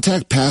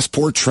 Contact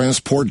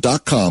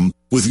PassportTransport.com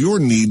with your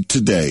need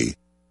today.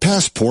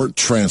 Passport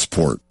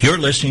Transport. You're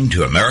listening to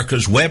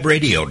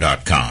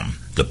AmericasWebRadio.com,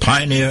 the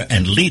pioneer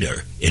and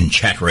leader in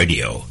chat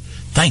radio.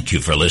 Thank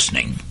you for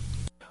listening.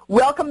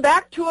 Welcome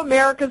back to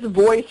America's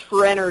Voice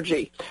for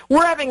Energy.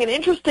 We're having an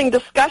interesting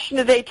discussion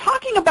today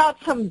talking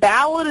about some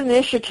ballot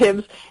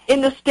initiatives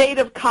in the state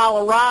of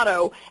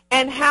Colorado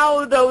and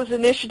how those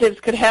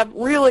initiatives could have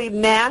really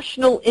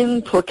national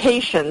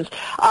implications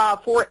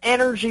for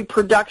energy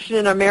production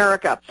in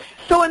America.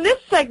 So in this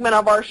segment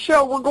of our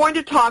show, we're going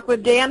to talk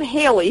with Dan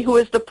Haley, who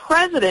is the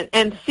president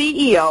and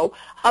CEO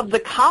of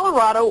the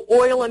Colorado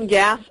Oil and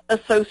Gas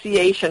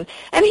Association.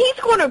 And he's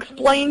going to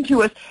explain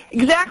to us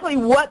exactly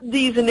what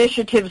these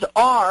initiatives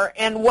are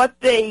and what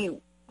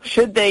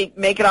should they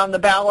make it on the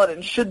ballot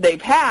and should they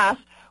pass,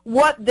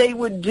 what they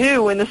would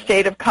do in the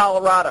state of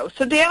Colorado.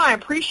 So, Dan, I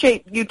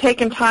appreciate you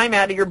taking time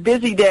out of your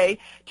busy day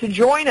to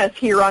join us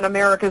here on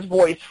America's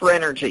Voice for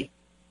Energy.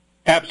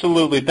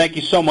 Absolutely. Thank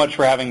you so much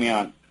for having me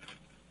on.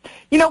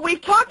 You know,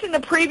 we've talked in the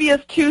previous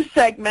two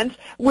segments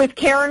with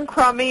Karen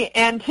Crummy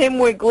and Tim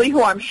Wigley,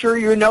 who I'm sure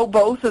you know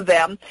both of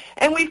them,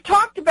 and we've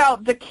talked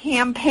about the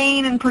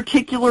campaign in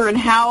particular and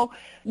how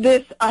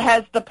this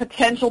has the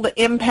potential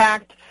to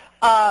impact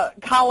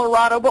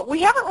Colorado, but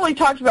we haven't really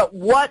talked about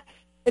what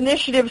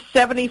Initiative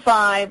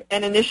 75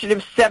 and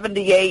Initiative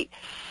 78,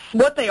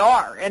 what they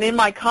are. And in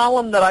my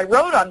column that I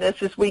wrote on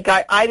this week,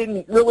 I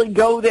didn't really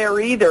go there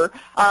either.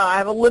 I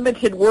have a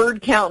limited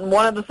word count, and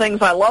one of the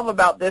things I love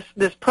about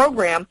this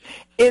program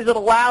is it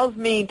allows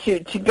me to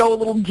go a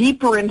little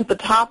deeper into the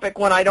topic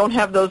when I don't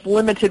have those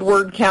limited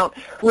word count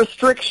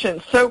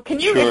restrictions. So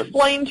can you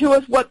explain to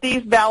us what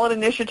these ballot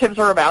initiatives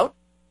are about?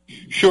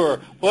 Sure.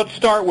 Well, let's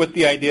start with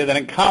the idea that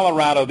in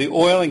Colorado, the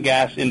oil and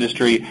gas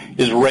industry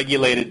is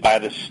regulated by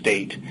the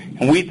state.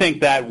 And we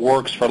think that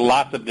works for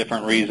lots of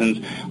different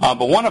reasons,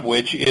 but one of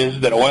which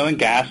is that oil and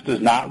gas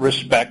does not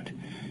respect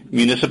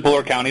municipal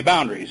or county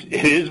boundaries.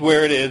 It is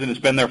where it is, and it's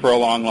been there for a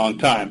long, long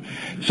time.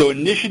 So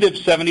Initiative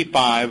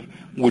 75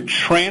 would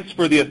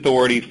transfer the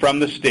authority from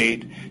the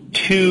state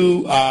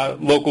to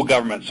local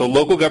governments. So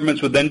local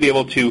governments would then be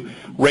able to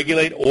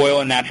regulate oil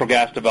and natural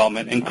gas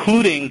development,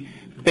 including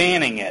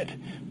banning it,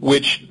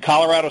 which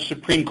Colorado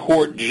Supreme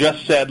Court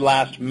just said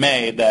last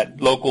May that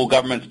local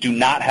governments do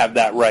not have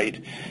that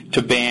right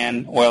to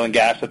ban oil and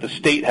gas, that the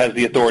state has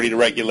the authority to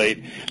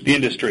regulate the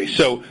industry.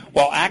 So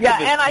while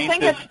activists I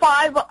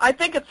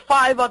think it's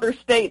five other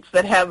states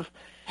that have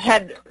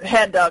had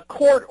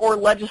court or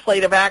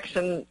legislative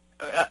action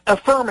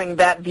affirming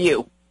that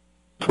view.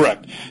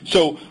 Correct.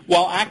 So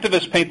while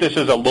activists paint this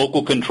as a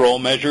local control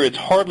measure, it's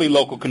hardly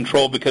local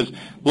control because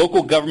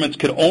local governments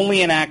could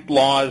only enact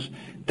laws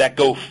that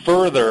go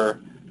further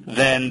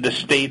than the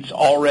state's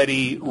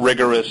already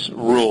rigorous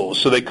rules.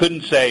 So they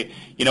couldn't say,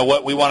 you know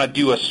what, we want to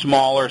do a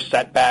smaller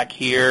setback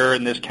here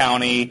in this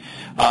county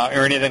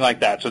or anything like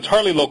that. So it's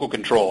hardly local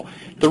control.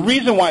 The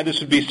reason why this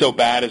would be so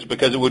bad is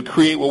because it would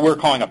create what we're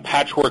calling a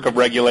patchwork of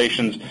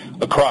regulations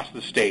across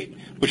the state,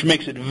 which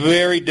makes it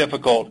very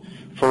difficult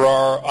for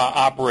our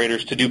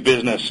operators to do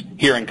business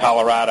here in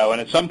Colorado. And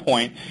at some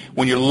point,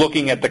 when you're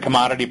looking at the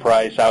commodity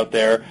price out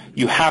there,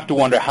 you have to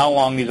wonder how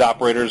long these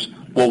operators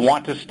will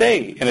want to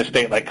stay in a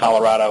state like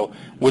Colorado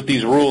with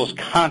these rules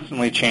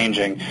constantly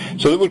changing.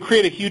 So it would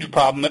create a huge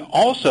problem. It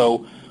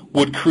also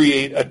would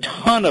create a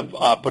ton of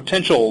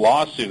potential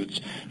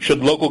lawsuits should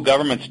local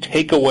governments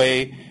take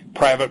away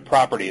private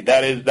property.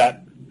 That is,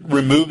 that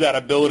remove that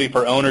ability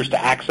for owners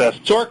to access.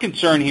 So our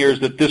concern here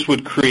is that this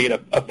would create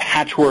a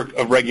patchwork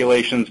of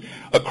regulations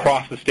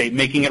across the state,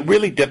 making it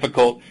really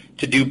difficult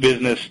to do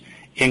business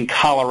in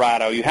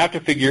Colorado. You have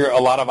to figure a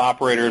lot of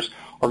operators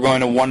are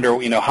going to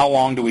wonder, you know, how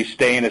long do we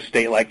stay in a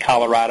state like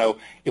Colorado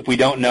if we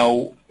don't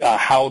know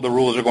how the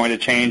rules are going to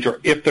change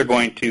or if they're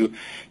going to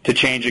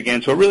change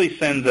again. So it really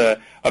sends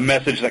a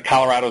message that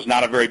Colorado is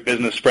not a very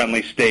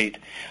business-friendly state.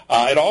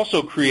 It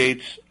also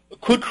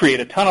could create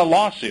a ton of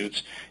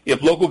lawsuits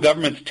if local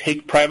governments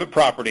take private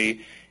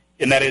property,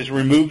 and that is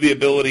remove the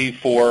ability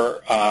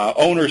for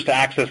owners to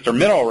access their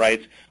mineral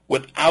rights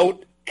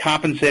without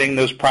compensating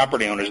those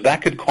property owners.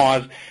 That could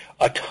cause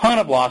a ton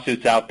of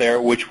lawsuits out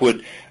there, which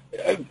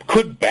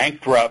could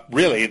bankrupt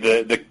really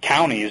the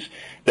counties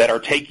that are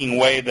taking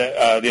away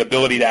the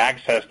ability to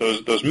access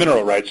those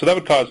mineral rights. So that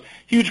would cause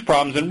huge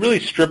problems and really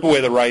strip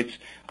away the rights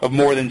of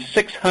more than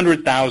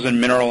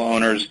 600,000 mineral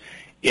owners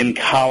in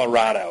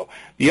Colorado.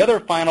 The other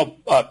final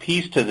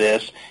piece to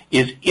this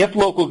is if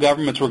local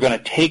governments were going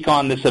to take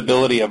on this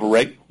ability of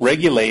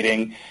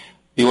regulating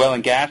the oil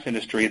and gas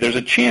industry, there's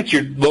a chance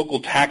your local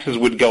taxes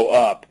would go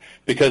up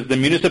because the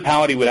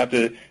municipality would have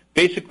to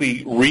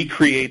basically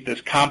recreate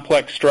this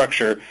complex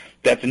structure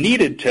that's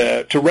needed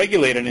to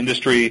regulate an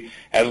industry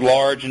as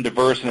large and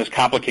diverse and as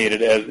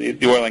complicated as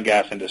the oil and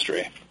gas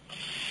industry.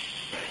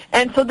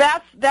 And so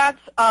that's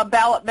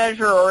ballot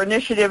measure or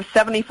Initiative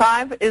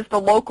 75 is the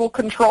local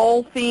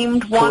control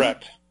themed one?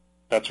 Correct.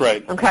 That's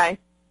right. Okay.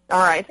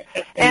 All right.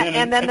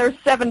 And then there's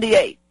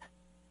 78.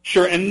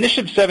 Sure. And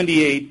Initiative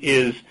 78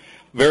 is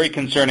very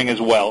concerning as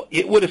well.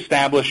 It would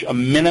establish a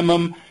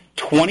minimum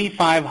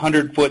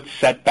 2,500-foot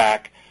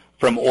setback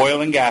from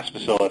oil and gas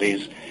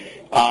facilities,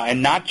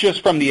 and not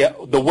just from the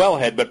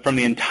wellhead, but from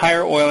the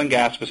entire oil and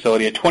gas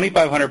facility, a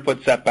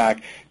 2,500-foot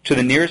setback to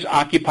the nearest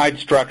occupied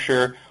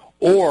structure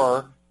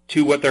or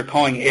to what they're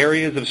calling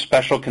areas of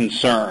special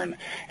concern.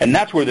 And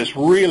that's where this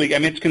really,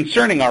 it's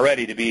concerning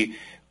already to be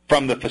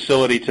from the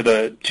facility to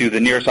the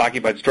nearest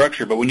occupied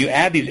structure, but when you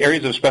add these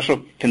areas of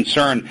special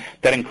concern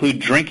that include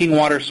drinking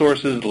water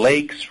sources,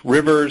 lakes,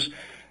 rivers,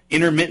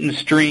 intermittent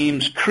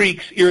streams,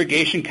 creeks,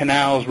 irrigation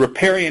canals,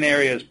 riparian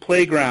areas,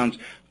 playgrounds,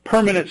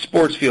 permanent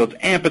sports fields,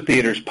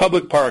 amphitheaters,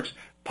 public parks,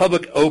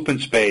 public open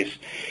space,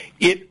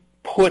 it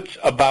puts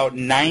about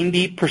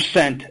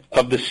 90%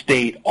 of the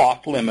state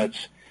off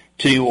limits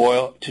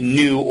to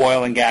new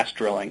oil and gas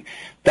drilling.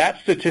 That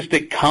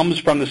statistic comes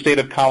from the state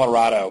of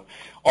Colorado.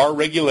 Our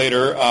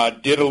regulator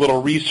did a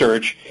little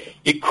research.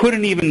 It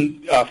couldn't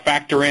even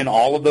factor in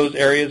all of those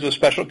areas of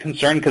special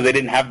concern because they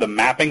didn't have the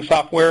mapping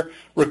software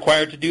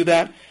required to do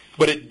that.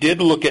 But it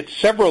did look at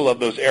several of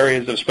those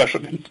areas of special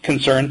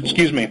concern,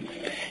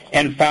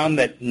 and found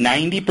that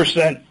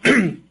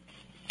 90%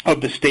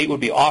 of the state would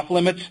be off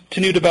limits to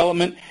new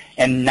development,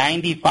 and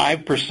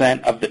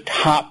 95% of the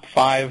top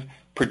 5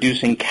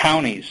 producing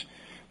counties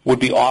would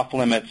be off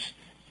limits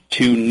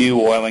to new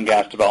oil and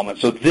gas development.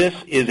 So this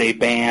is a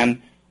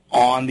ban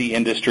on the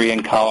industry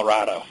in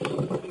Colorado.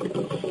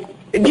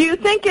 Do you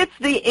think it's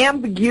the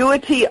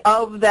ambiguity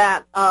of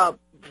that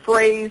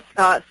phrase,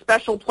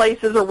 special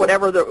places, or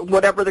whatever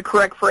the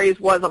correct phrase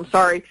was? I'm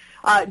sorry.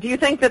 Do you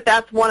think that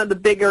that's one of the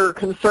bigger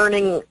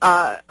concerning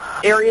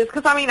areas?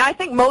 Because I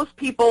think most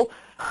people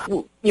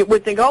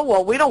would think, oh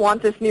well, we don't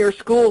want this near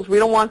schools, we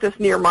don't want this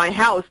near my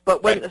house.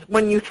 But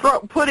when you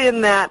put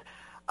in that,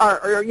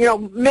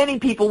 many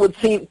people would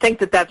think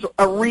that that's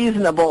a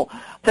reasonable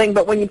thing.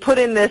 But when you put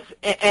in this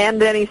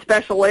and any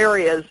special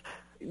areas,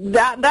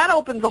 that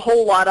opens a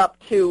whole lot up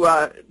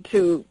to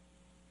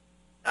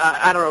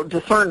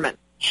discernment.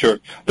 Sure.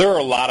 There are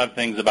a lot of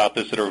things about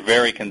this that are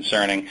very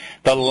concerning.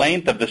 The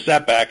length of the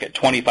setback at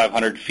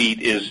 2,500 feet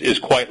is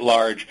quite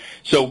large.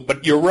 So,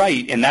 but you're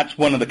right, and that's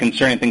one of the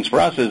concerning things for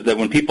us is that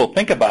when people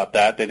think about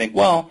that, they think,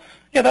 well,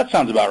 yeah, that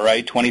sounds about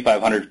right,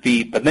 2,500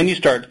 feet. But then you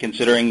start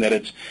considering that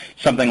it's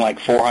something like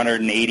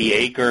 480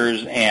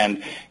 acres,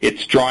 and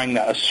it's drawing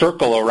a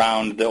circle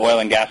around the oil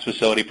and gas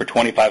facility for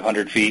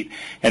 2,500 feet,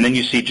 and then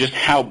you see just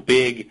how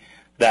big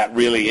that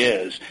really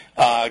is.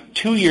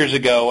 2 years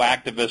ago,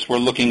 activists were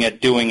looking at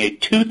doing a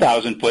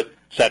 2,000-foot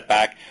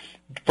setback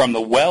from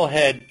the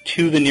wellhead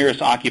to the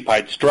nearest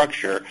occupied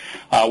structure,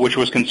 which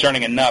was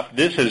concerning enough.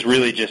 This has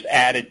really just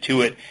added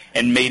to it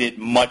and made it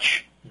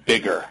much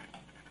bigger.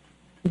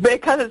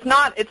 Because it's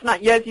not,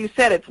 as you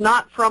said, it's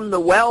not from the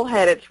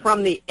wellhead, it's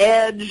from the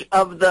edge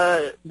of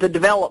the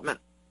development.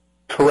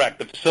 Correct.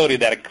 The facility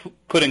that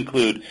could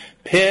include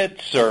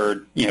pits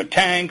or,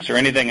 tanks or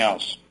anything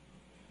else.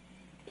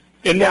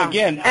 And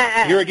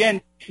here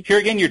again,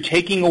 you're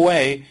taking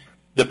away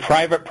the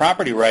private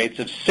property rights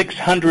of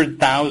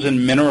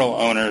 600,000 mineral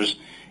owners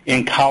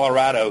in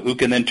Colorado who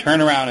can then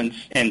turn around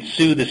and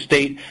sue the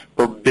state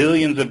for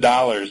billions of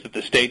dollars that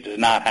the state does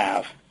not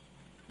have.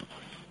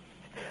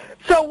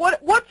 So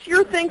what's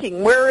your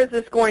thinking? Where is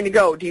this going to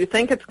go? Do you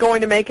think it's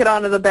going to make it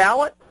onto the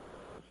ballot?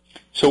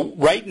 So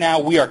right now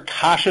we are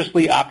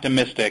cautiously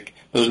optimistic.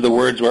 Those are the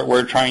words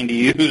we're trying to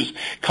use.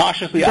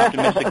 Cautiously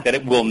optimistic that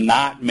it will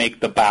not make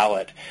the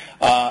ballot.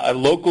 A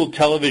local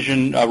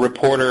television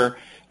reporter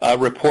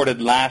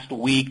reported last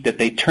week that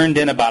they turned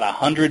in about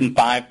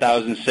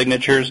 105,000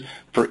 signatures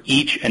for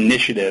each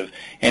initiative.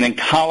 And in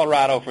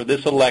Colorado for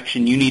this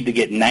election, you need to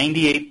get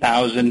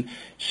 98,000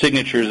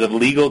 signatures of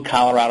legal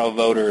Colorado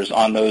voters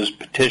on those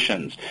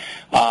petitions.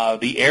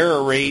 The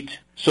error rate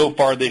so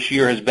far this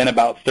year has been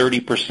about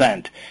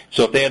 30%.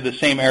 So if they have the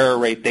same error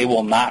rate, they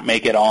will not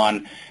make it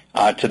on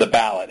to the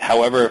ballot.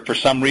 However, if for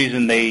some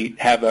reason they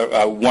have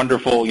a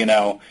wonderful,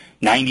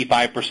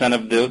 95%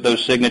 of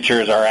those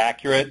signatures are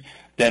accurate,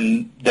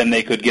 then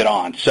they could get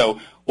on. So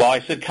while I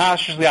said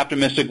cautiously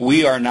optimistic,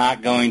 we are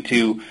not going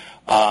to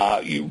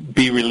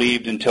be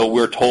relieved until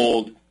we're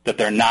told that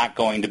they're not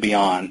going to be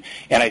on.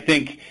 And I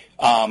think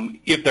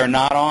if they're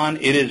not on,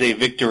 it is a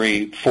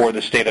victory for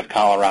the state of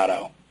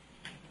Colorado.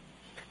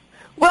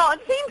 Well,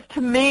 it seems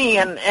to me,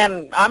 and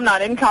I'm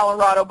not in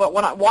Colorado, but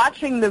when I'm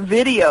watching the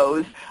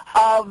videos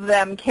of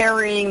them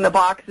carrying the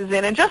boxes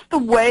in and just the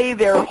way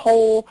the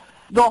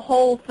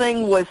whole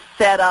thing was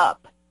set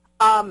up,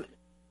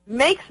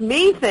 makes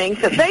me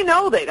think that they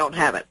know they don't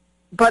have it,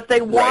 but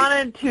they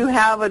wanted to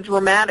have a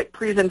dramatic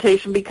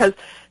presentation because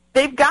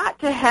they've got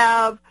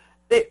to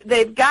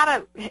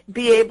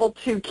be able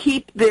to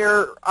keep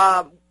their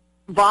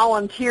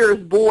volunteers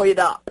buoyed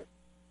up.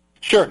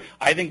 Sure.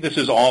 I think this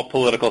is all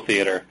political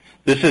theater.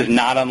 This is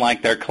not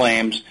unlike their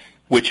claims,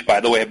 which, by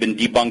the way, have been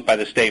debunked by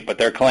the state, but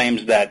their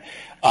claims that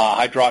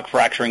hydraulic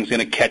fracturing is going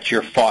to catch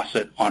your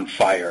faucet on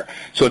fire.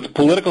 So it's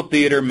political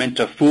theater meant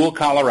to fool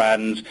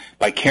Coloradans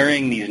by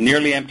carrying these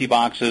nearly empty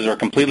boxes or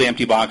completely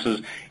empty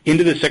boxes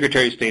into the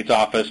Secretary of State's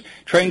office,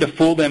 trying to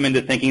fool them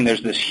into thinking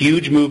there's this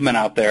huge movement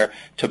out there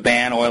to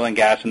ban oil and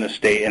gas in the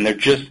state, and there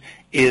just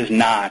is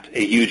not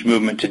a huge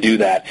movement to do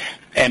that.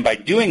 And by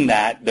doing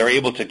that, they're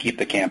able to keep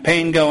the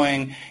campaign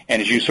going,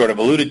 and as you sort of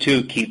alluded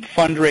to, keep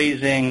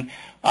fundraising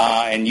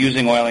and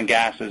using oil and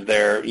gas as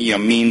their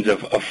means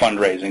of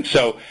fundraising.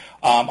 So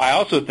I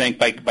also think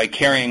by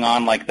carrying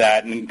on like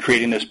that and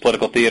creating this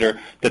political theater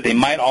that they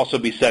might also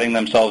be setting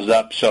themselves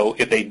up so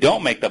if they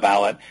don't make the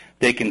ballot,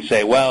 they can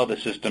say, well, the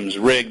system's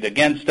rigged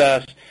against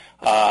us,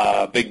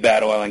 big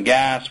bad oil and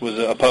gas was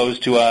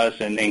opposed to us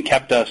and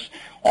kept us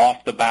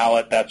off the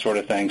ballot, that sort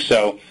of thing.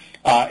 So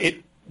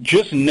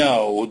just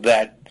know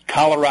that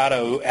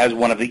Colorado has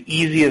one of the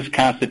easiest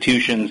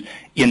constitutions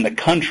in the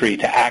country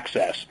to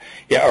access,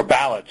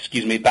 ballots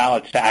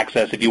to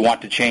access if you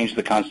want to change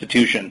the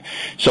Constitution.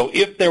 So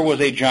if there was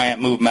a giant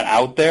movement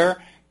out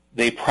there,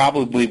 they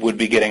probably would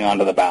be getting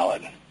onto the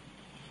ballot.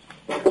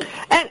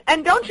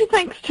 And don't you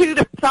think, too,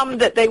 to some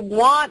that they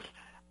want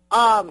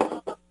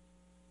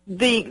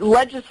the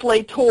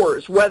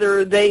legislators,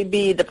 whether they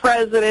be the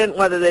president,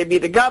 whether they be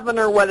the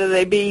governor, whether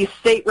they be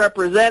state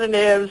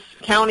representatives,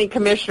 county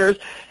commissioners,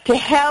 to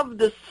have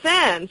the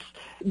sense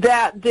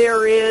that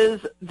there is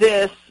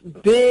this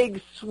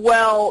big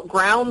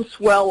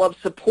groundswell of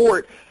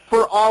support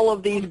for all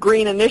of these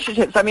green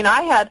initiatives. I mean,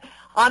 I had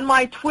on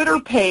my Twitter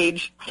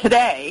page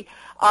today,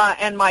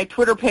 and my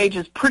Twitter page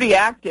is pretty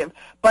active,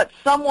 but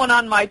someone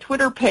on my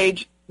Twitter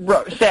page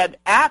said,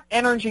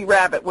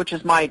 @EnergyRabbit, which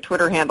is my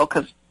Twitter handle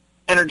because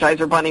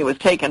Energizer Bunny was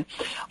taken.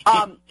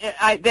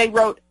 They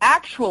wrote,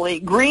 actually,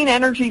 green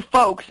energy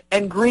folks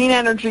and green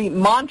energy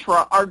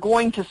mantra are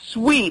going to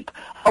sweep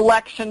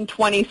election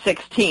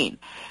 2016.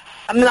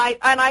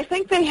 I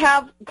think they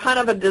have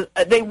kind of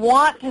they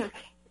want to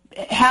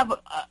have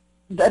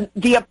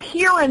the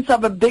appearance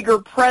of a bigger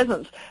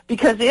presence,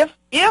 because if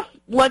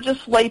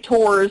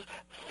legislators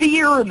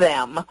fear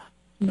them,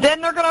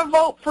 then they're going to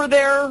vote for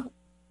their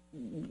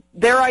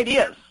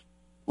ideas.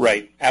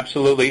 Right,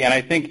 absolutely, and I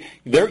think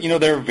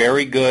they're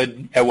very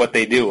good at what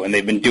they do, and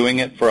they've been doing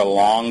it for a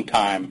long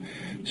time.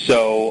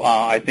 So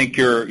I think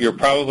you're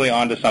probably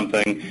onto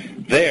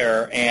something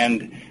there,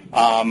 and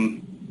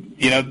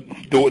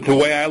the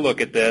way I look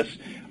at this,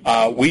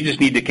 we just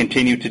need to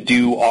continue to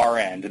do our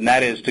end, and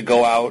that is to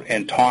go out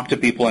and talk to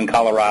people in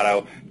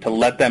Colorado to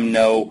let them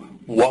know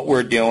what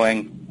we're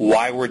doing,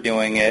 why we're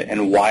doing it,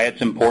 and why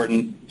it's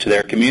important to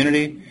their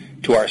community,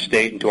 to our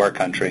state, and to our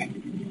country.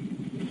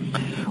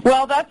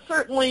 Well, that's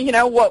certainly,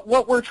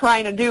 what we're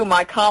trying to do.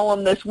 My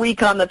column this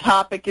week on the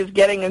topic is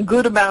getting a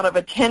good amount of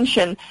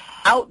attention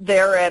out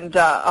there, and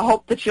I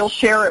hope that you'll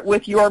share it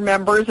with your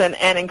members and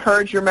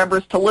encourage your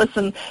members to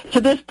listen to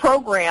this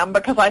program,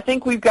 because I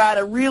think we've got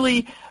a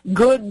really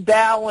good,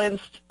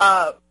 balanced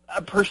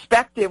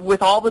perspective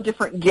with all the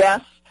different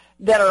guests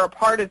that are a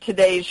part of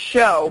today's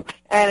show,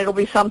 and it'll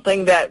be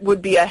something that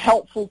would be a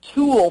helpful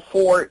tool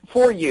for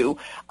you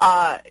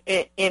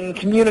in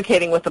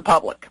communicating with the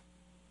public.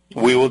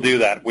 We will do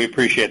that. We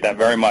appreciate that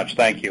very much.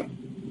 Thank you.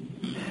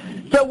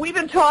 So we've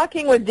been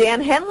talking with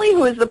Dan Henley,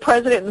 who is the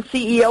president and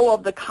CEO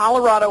of the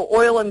Colorado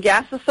Oil and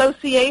Gas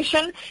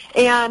Association,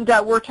 and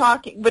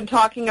been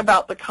talking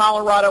about the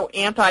Colorado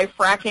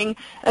anti-fracking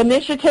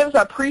initiatives.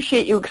 I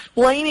appreciate you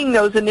explaining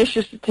those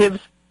initiatives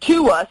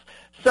to us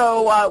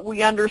so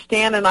we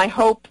understand, and I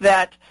hope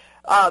that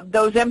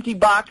those empty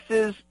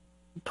boxes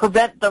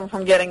prevent them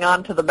from getting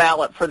onto the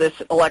ballot for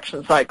this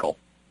election cycle.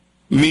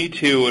 Me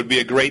too. It would be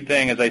a great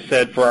thing, as I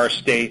said, for our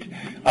state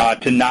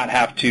to not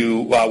have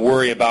to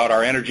worry about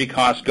our energy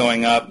costs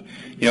going up.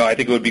 I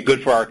think it would be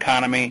good for our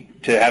economy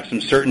to have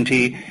some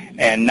certainty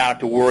and not have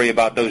to worry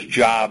about those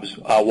jobs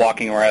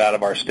walking right out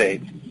of our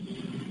state.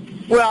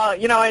 Well,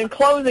 in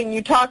closing,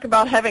 you talk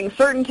about having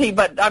certainty,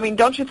 but,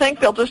 don't you think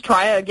they'll just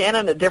try it again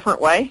in a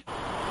different way?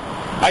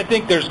 I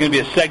think there's going to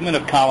be a segment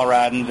of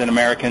Coloradans and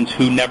Americans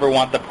who never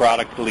want the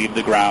product to leave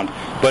the ground,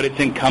 but it's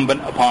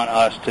incumbent upon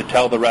us to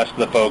tell the rest of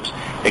the folks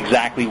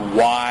exactly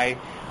why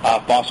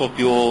fossil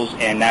fuels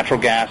and natural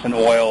gas and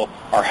oil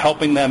are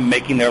helping them,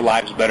 making their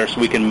lives better,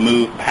 so we can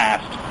move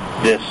past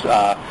this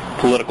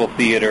political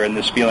theater and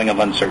this feeling of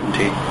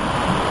uncertainty.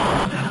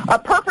 A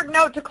perfect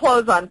note to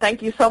close on.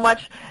 Thank you so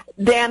much,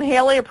 Dan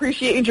Haley.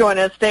 Appreciate you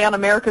joining us. Stay on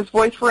America's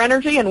Voice for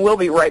Energy, and we'll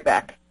be right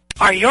back.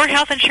 Are your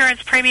health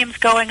insurance premiums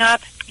going up?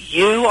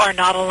 You are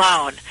not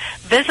alone.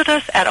 Visit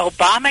us at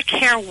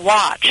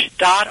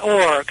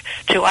ObamacareWatch.org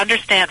to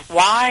understand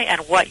why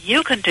and what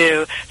you can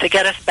do to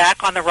get us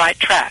back on the right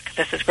track.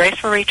 This is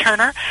Grace Marie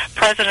Turner,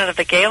 president of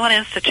the Galen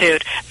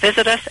Institute.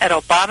 Visit us at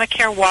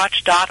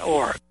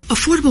ObamacareWatch.org.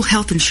 Affordable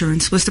health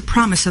insurance was the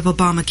promise of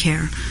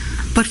Obamacare,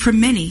 but for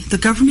many, the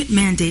government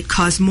mandate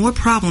caused more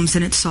problems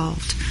than it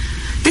solved.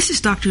 This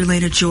is Dr.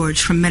 Elena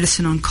George from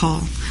Medicine on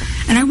Call,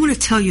 and I want to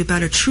tell you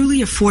about a truly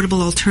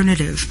affordable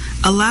alternative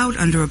allowed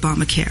under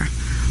Obamacare,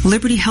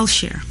 Liberty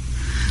HealthShare.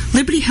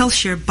 Liberty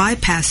HealthShare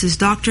bypasses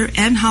doctor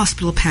and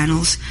hospital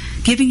panels,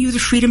 giving you the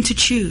freedom to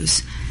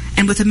choose.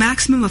 And with a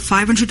maximum of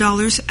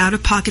 $500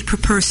 out-of-pocket per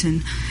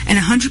person and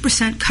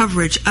 100%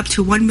 coverage up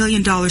to $1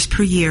 million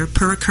per year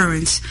per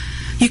occurrence,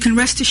 you can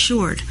rest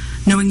assured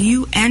knowing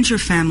you and your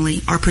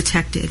family are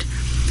protected.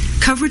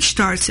 Coverage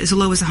starts as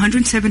low as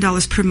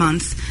 $107 per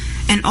month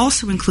and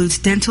also includes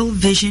dental,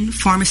 vision,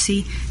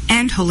 pharmacy,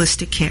 and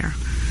holistic care.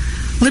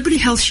 Liberty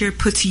HealthShare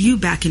puts you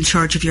back in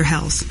charge of your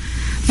health.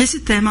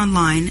 Visit them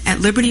online at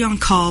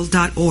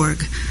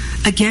libertyoncall.org.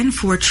 Again,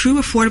 for a true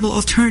affordable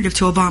alternative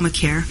to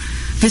Obamacare,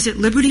 visit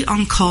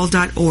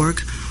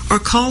libertyoncall.org or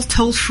call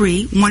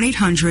toll-free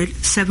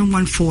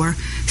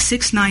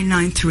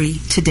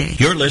 1-800-714-6993 today.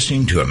 You're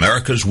listening to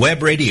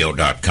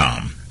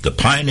AmericasWebRadio.com, the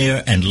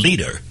pioneer and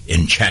leader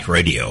in chat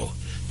radio.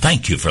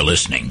 Thank you for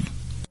listening.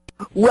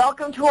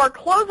 Welcome to our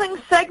closing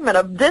segment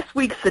of this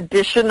week's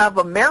edition of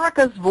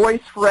America's Voice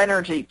for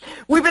Energy.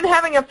 We've been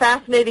having a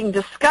fascinating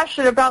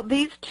discussion about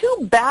these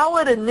two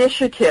ballot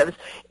initiatives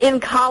in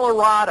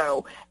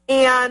Colorado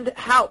and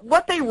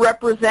what they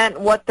represent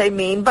and what they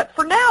mean. But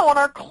for now, on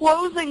our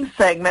closing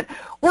segment,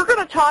 we're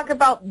going to talk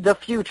about the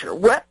future.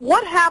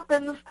 What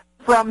happens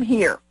from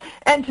here?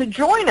 And to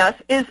join us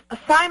is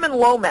Simon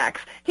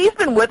Lomax. He's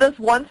been with us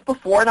once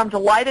before, and I'm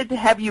delighted to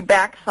have you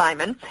back,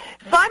 Simon.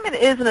 Simon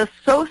is an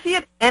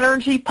associate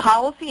energy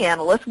policy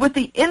analyst with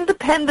the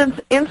Independence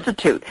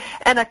Institute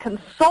and a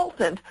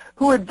consultant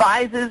who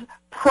advises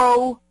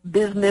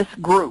pro-business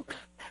groups.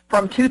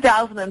 From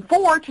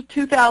 2004 to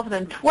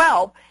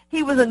 2012,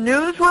 he was a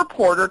news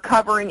reporter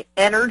covering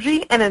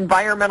energy and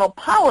environmental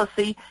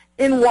policy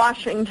in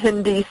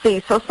Washington,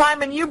 D.C. So,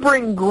 Simon, you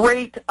bring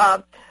great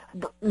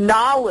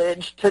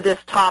knowledge to this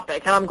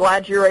topic, and I'm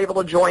glad you're able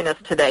to join us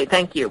today.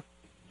 Thank you.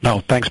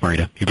 No, thanks,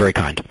 Marita. You're very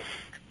kind.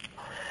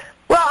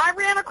 Well, I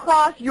ran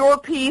across your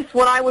piece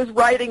when I was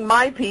writing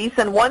my piece,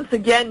 and once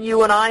again,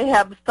 you and I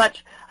have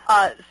such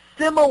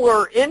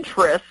similar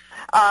interests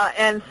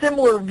and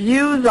similar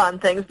views on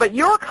things. But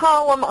your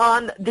column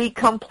on the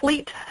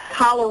Complete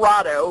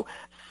Colorado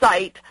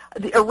site,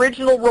 the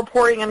original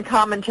reporting and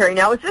commentary.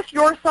 Now, is this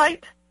your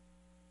site?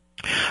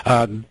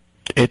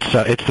 It's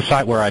the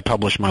site where I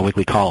publish my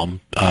weekly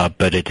column, but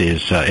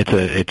it's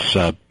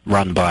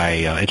run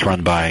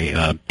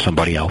by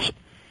somebody else.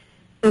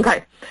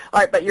 Okay, all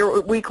right, but your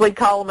weekly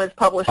column is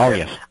published. Oh,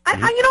 here. yes. I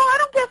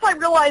don't guess I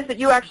realized that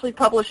you actually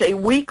publish a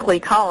weekly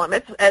column.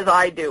 It's as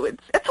I do.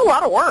 It's a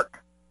lot of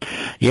work.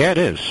 Yeah, it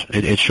is.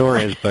 It sure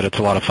is, but it's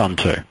a lot of fun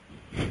too.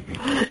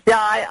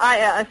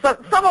 Yeah,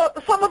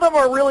 some of them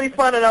are really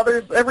fun, and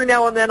others, every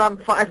now and then,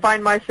 I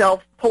find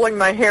myself pulling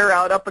my hair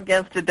out up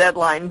against a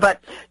deadline.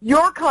 But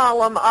your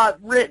column,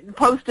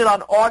 posted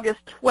on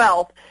August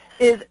 12th,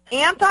 is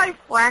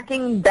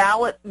anti-fracking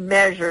ballot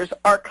measures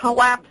are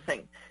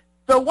collapsing.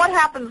 So what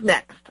happens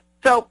next?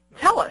 So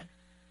tell us,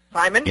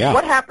 Simon,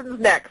 What happens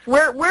next?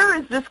 Where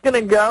is this going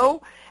to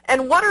go,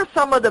 and what are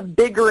some of the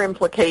bigger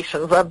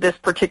implications of this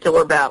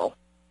particular battle?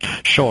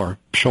 Sure.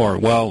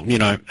 Well,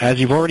 as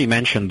you've already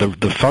mentioned,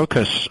 the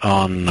focus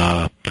on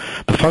the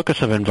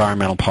focus of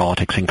environmental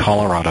politics in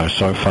Colorado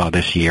so far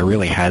this year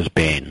really has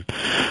been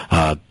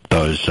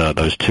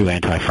those two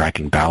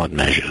anti-fracking ballot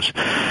measures,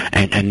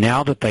 and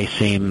now that they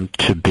seem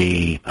to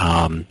be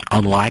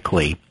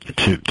unlikely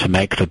to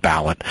make the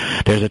ballot,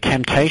 there's a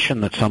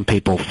temptation that some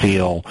people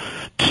feel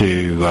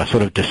to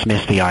sort of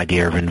dismiss the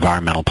idea of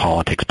environmental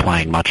politics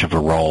playing much of a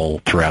role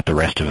throughout the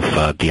rest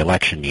of the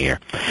election year.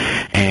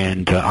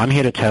 And I'm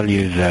here to tell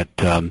you that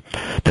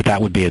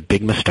that would be a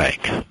big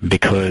mistake,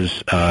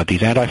 because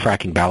these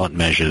anti-fracking ballot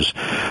measures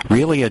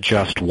really are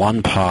just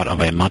one part of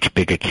a much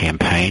bigger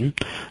campaign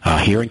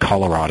here in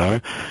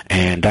Colorado,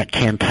 and that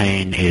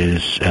campaign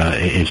is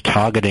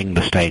targeting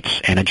the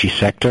state's energy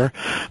sector,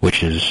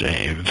 which is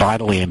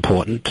vitally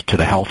important to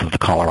the health of the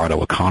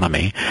Colorado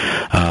economy,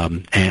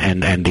 and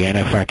the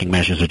anti-fracking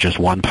measures are just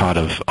one part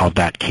of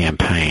that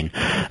campaign.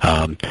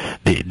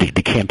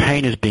 The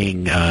campaign is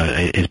being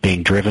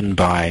driven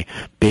by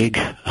big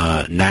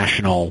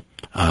national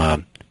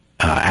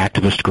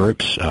activist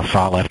groups,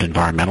 far-left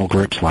environmental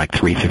groups like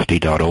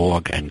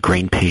 350.org and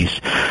Greenpeace,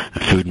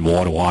 Food and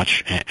Water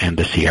Watch, and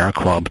the Sierra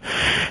Club,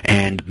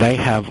 and they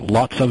have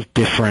lots of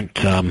different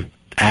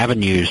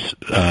avenues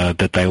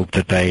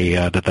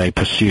that they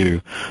pursue,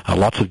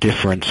 lots of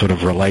different sort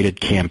of related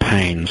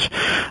campaigns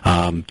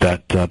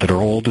that are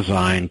all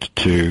designed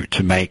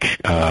to make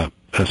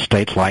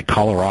states like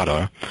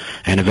Colorado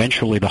and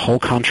eventually the whole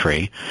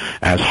country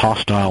as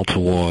hostile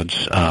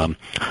towards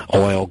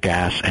oil,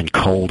 gas, and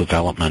coal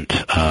development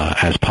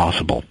as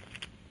possible.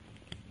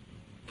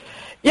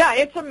 Yeah,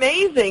 it's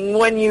amazing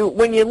when you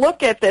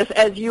look at this,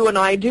 as you and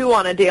I do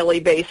on a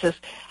daily basis,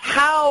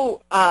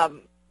 how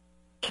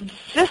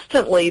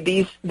consistently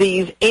these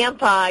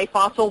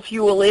anti-fossil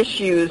fuel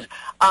issues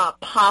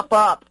pop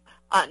up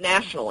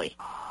nationally.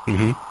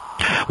 Mm-hmm.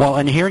 Well,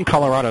 and here in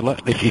Colorado,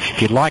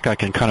 if you'd like, I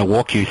can kind of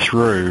walk you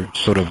through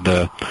sort of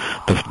the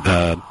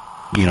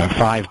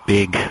 5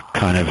 big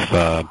kind of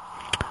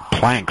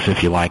planks,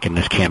 if you like, in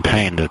this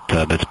campaign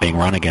that's being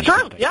run against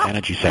the state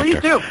energy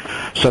sector. Please do.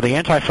 So the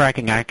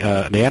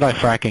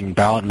anti-fracking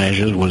ballot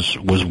measures was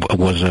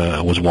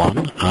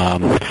one,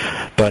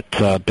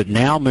 but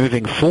now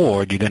moving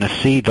forward, you're going to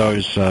see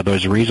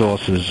those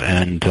resources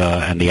and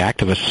the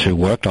activists who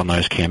worked on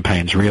those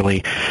campaigns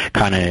really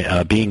kind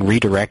of being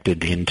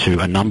redirected into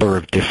a number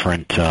of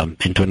different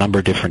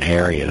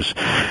areas,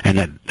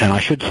 and I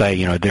should say,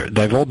 you know,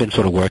 they've all been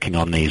sort of working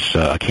on these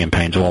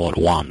campaigns all at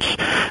once,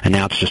 and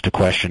now it's just a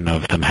question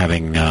of them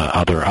having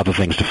other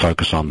things to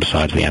focus on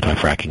besides the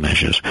anti-fracking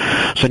measures.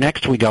 So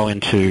next we go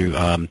into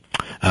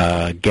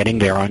getting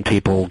their own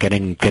people,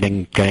 getting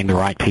the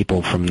right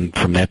people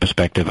from their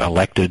perspective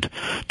elected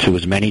to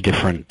as many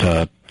different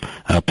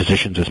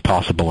positions as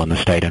possible in the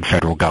state and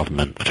federal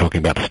government. We're talking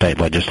about the state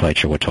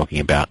legislature. We're talking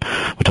about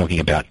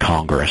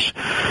Congress.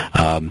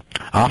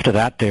 After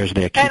that, there's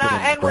their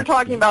and we're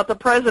talking about the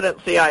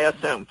presidency, I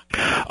assume.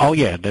 Oh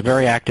yeah, they're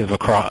very active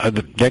across.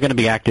 They're going to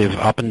be active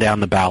up and down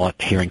the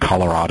ballot here in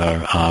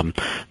Colorado.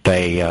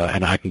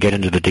 And I can get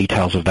into the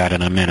details of that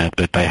in a minute,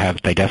 but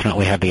they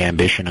definitely have the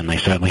ambition, and they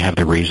certainly have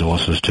the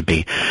resources to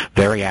be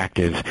very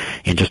active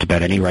in just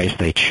about any race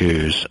they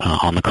choose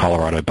on the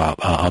Colorado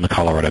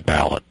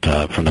ballot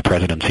from the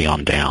presidency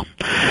on down.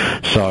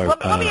 So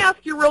let me ask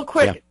you real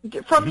quick,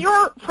 from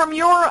your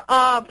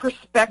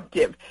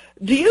perspective,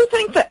 do you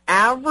think the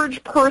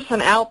average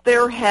person out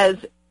there has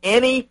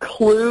any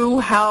clue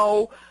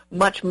how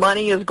much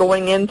money is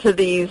going into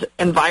these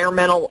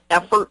environmental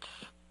efforts?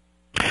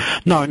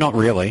 No, not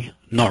really.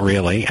 Not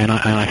really, and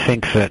I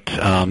think that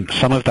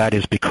some of that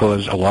is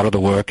because a lot of the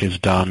work is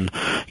done,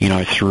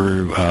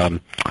 through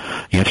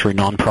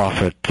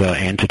nonprofit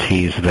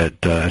entities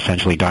that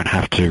essentially don't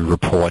have to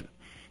report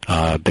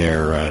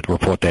their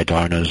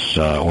donors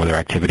or their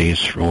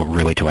activities or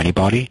really to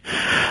anybody,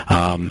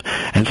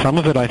 and some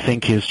of it I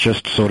think is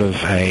just sort of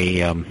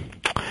a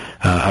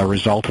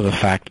result of the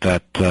fact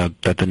that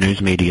the news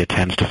media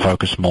tends to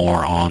focus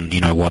more on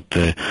what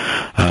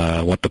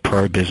the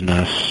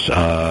pro-business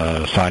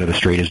side of the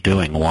street is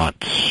doing, what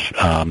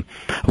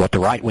the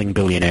right-wing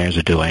billionaires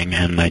are doing,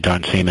 and they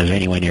don't seem as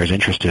anywhere near as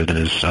interested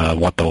as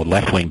what the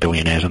left-wing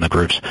billionaires and the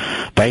groups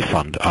they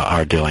fund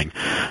are doing.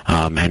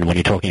 And when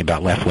you're talking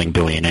about left-wing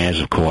billionaires,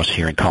 of course,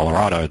 here in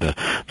Colorado,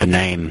 the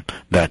name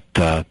that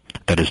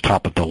is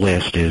top of the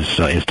list is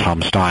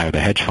Tom Steyer, the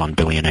hedge fund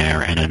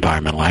billionaire and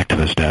environmental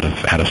activist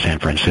out of San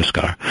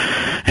Francisco,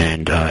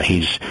 and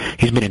he's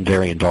been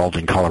very involved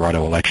in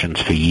Colorado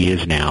elections for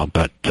years now.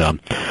 But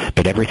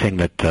everything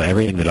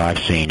that I've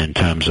seen in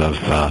terms of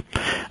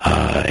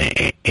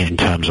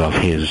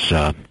his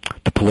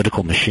the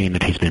political machine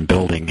that he's been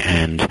building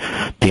and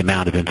the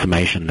amount of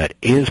information that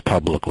is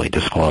publicly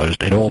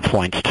disclosed, it all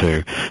points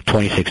to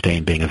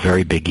 2016 being a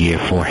very big year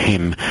for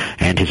him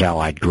and his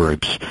allied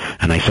groups,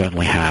 and they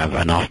certainly have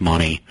enough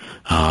money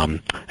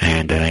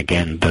and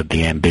again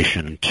the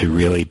ambition to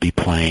really be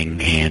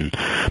playing in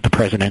the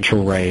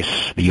presidential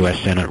race, the U.S.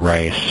 Senate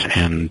race,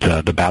 and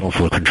the battle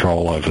for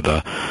control over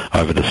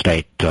the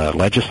state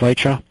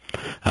legislature,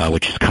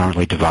 which is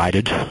currently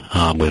divided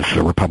with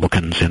the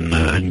Republicans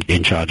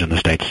in charge in the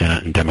state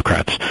Senate and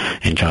Democrats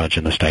in charge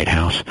in the state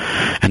House.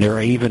 And there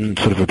are even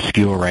sort of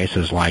obscure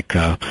races like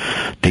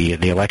the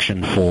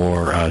election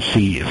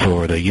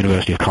for the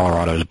University of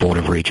Colorado's Board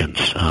of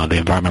Regents. The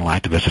environmental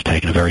activists have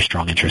taken a very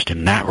strong interest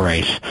in that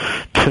race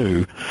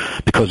too,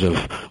 because of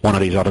one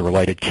of these other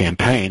related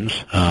campaigns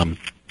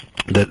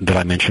that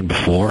I mentioned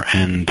before,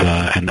 and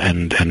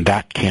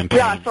that campaign.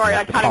 Yeah, sorry,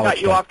 I kind of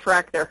got you off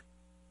track there.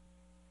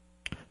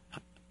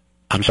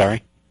 I'm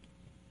sorry?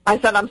 I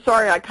said, I'm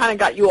sorry, I kind of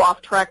got you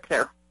off track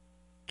there.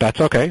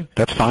 That's okay.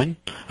 That's fine.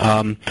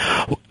 Well,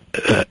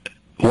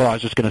 I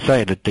was just going to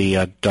say that the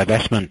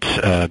divestment,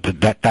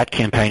 that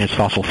campaign is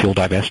fossil fuel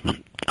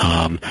divestment.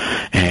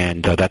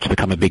 And that's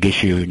become a big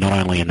issue not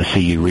only in the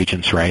CU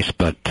Regents race,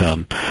 but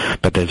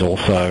there's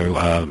also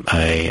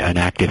an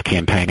active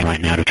campaign right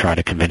now to try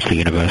to convince the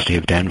University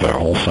of Denver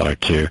also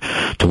to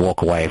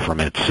walk away from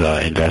its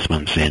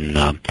investments in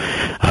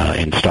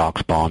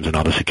stocks, bonds, and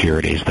other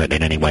securities that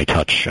in any way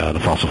touch the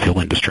fossil fuel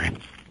industry.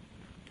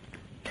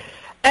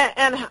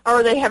 And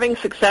are they having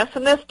success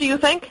in this, do you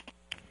think?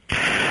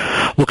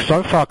 Look,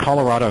 so far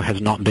Colorado has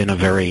not been a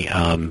very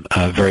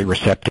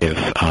receptive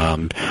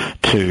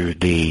to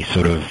the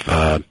sort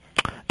of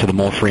to the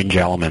more fringe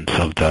elements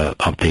of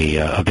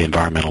the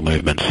environmental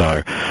movement.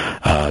 So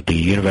the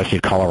University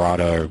of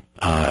Colorado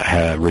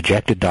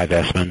rejected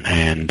divestment,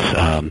 and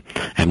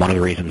one of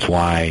the reasons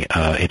why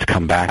it's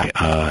come back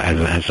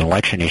as an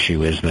election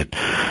issue is that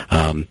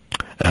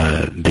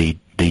the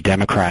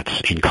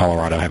Democrats in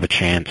Colorado have a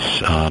chance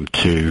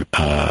to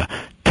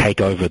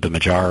take over the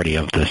majority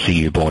of the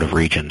CU Board of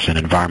Regents, and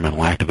environmental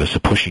activists are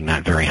pushing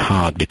that very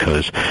hard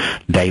because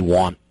they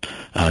want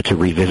to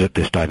revisit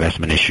this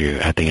divestment issue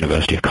at the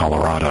University of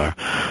Colorado,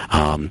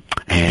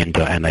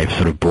 and they've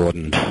sort of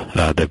broadened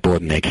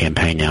their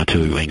campaign now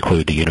to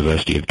include the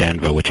University of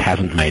Denver, which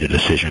hasn't made a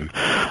decision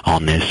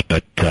on this,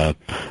 but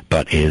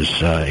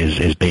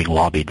is being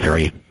lobbied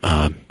very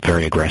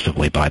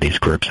aggressively by these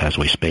groups as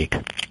we speak.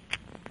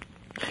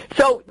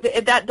 So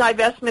that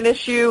divestment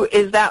issue,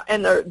 is that,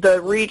 and the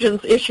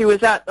regions issue,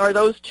 are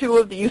those two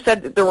of you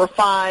said that there were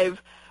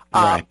 5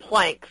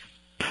 planks.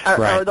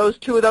 Are those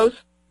 2 of those?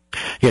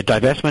 Yeah,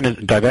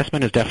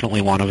 divestment is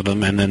definitely one of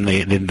them, and then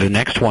the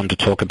next one to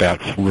talk about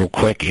real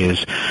quick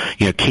is,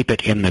 keep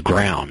it in the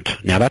ground.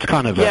 Now that's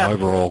kind of an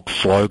overall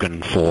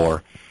slogan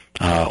for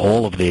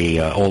all of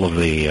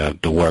the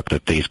work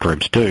that these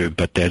groups do,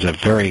 but there's a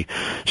very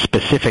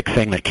specific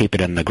thing that Keep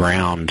It in the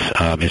Ground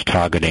is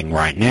targeting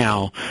right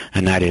now,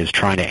 and that is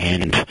trying to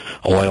end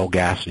oil,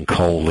 gas, and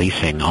coal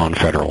leasing on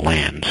federal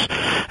lands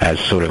as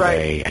sort of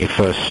a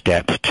first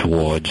step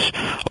towards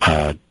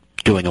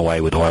doing away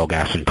with oil,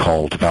 gas, and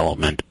coal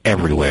development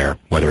everywhere,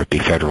 whether it be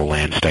federal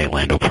land, state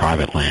land, or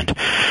private land.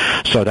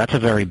 So that's a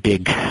very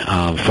big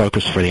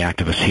focus for the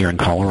activists here in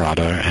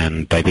Colorado,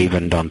 and they've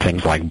even done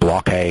things like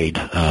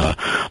blockade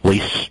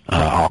lease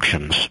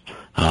auctions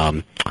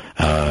in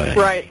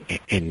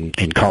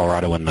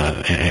Colorado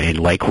in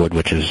Lakewood,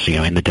 which is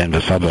in the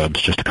Denver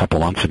suburbs, just a couple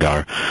months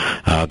ago.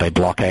 They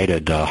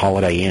blockaded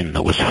Holiday Inn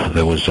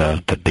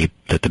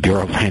that the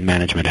Bureau of Land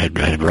Management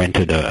had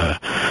rented a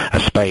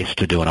space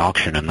to do an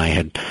auction, and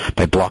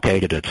they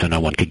blockaded it so no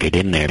one could get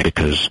in there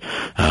because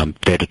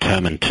they're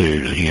determined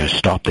to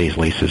stop these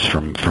leases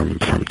from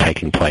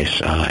taking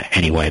place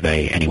any way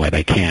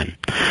they can.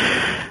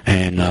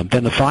 And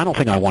then the final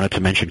thing I wanted to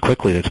mention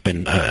quickly that's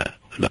been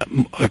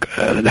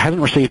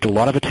hasn't received a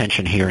lot of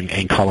attention here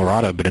in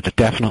Colorado, but it's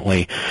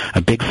definitely a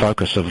big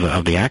focus of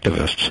the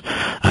activists.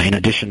 In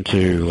addition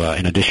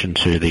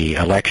to the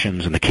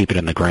elections and the Keep It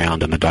in the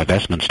Ground and the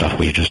divestment stuff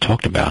we just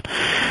talked about,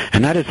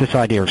 and that is this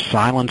idea of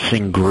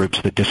silencing groups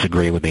that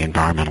disagree with the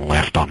environmental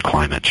left on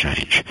climate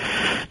change.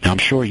 Now, I'm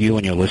sure you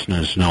and your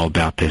listeners know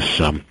about this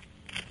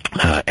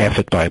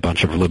effort by a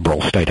bunch of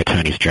liberal state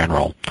attorneys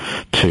general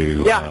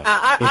to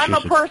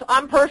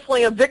I'm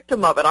personally a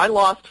victim of it. I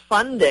lost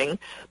funding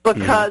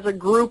because a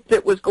group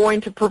that was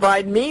going to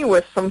provide me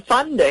with some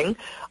funding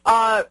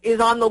is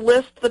on the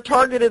list, the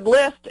targeted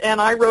list, and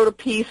I wrote a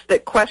piece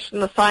that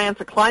questioned the science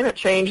of climate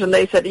change, and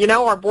they said,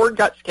 our board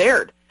got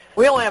scared.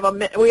 We only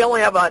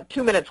have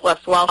 2 minutes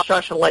left, so I'll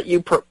shush and let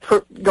you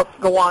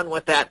go on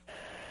with that.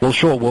 Well,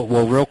 sure.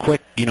 Well, real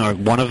quick,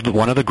 one of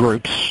the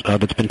groups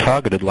that's been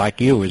targeted, like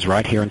you, is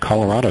right here in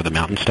Colorado, the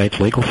Mountain States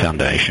Legal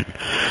Foundation.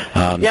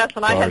 Yes,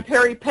 and I had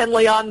Perry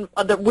Penley on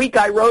the week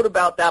I wrote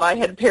about that. I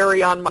had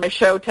Perry on my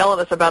show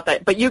telling us about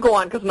that. But you go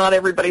on, because not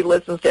everybody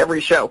listens to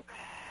every show.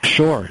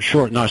 Sure.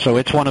 No, so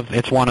it's one of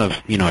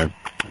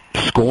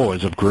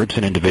scores of groups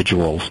and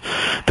individuals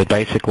that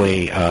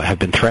basically have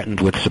been threatened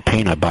with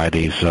subpoena by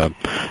these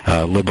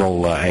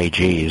liberal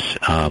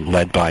AGs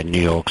led by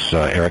New York's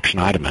Eric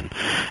Schneiderman.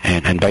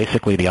 And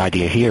basically the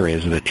idea here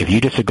is that if you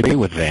disagree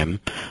with them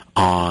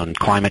on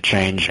climate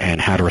change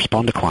and how to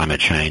respond to climate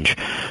change,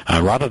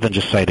 rather than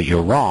just say that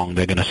you're wrong,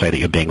 they're going to say that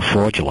you're being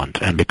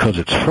fraudulent. And because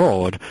it's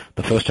fraud,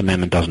 the First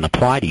Amendment doesn't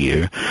apply to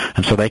you,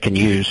 and so they can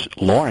use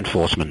law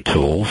enforcement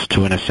tools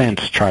to, in a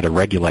sense, try to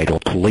regulate or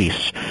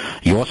police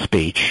your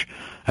speech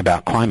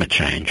about climate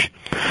change.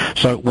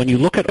 So when you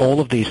look at all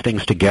of these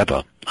things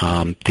together,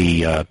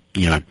 the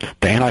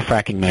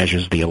anti-fracking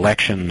measures, the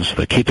elections,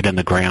 the Keep It in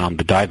the Ground,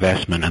 the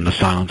divestment, and the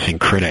silencing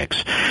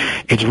critics,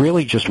 it's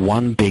really just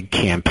one big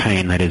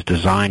campaign that is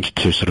designed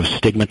to sort of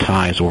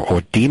stigmatize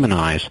or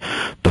demonize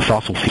the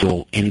fossil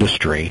fuel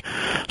industry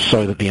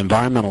so that the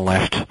environmental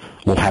left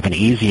will have an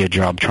easier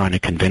job trying to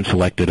convince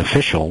elected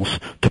officials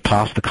to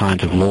pass the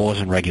kinds of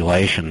laws and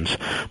regulations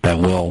that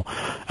will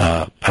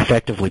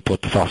effectively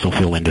put the fossil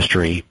fuel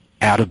industry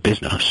out of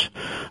business,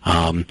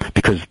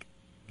 because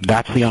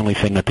that's the only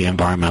thing that the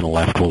environmental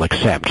left will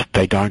accept.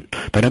 They don't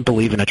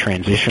believe in a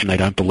transition. They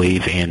don't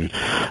believe in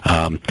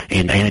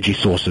energy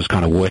sources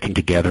kind of working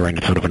together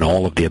in sort of an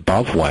all of the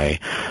above way.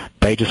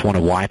 They just want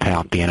to wipe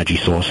out the energy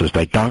sources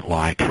they don't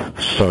like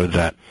so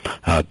that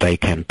they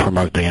can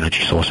promote the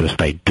energy sources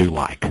they do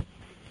like.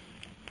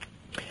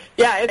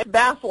 Yeah, it's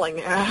baffling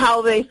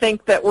how they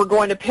think that we're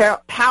going to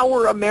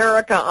power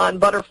America on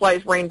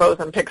butterflies, rainbows,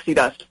 and pixie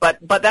dust. But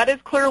that is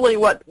clearly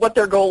what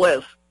their goal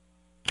is.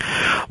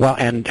 Well,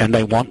 and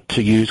they want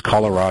to use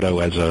Colorado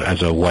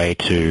as a way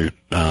to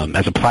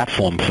as a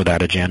platform for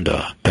that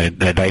agenda.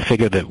 They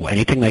figure that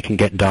anything they can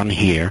get done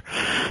here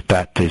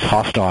that is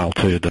hostile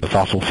to the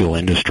fossil fuel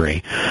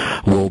industry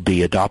will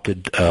be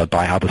adopted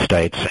by other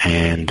states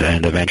and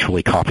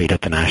eventually copied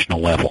at the national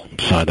level.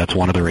 So that's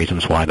one of the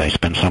reasons why they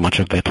spend so much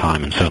of their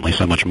time and certainly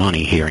so much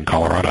money here in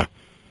Colorado.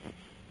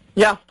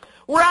 Yeah,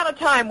 we're out of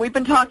time. We've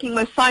been talking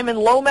with Simon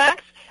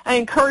Lomax. I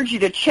encourage you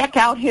to check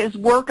out his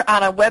work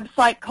on a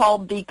website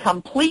called The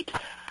Complete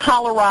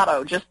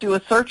Colorado. Just do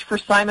a search for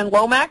Simon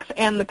Lomax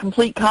and The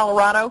Complete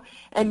Colorado,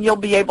 and you'll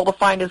be able to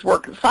find his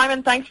work.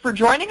 Simon, thanks for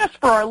joining us.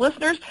 For our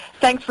listeners,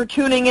 thanks for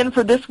tuning in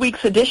for this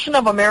week's edition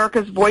of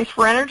America's Voice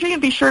for Energy,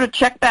 and be sure to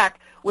check back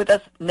with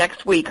us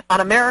next week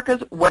on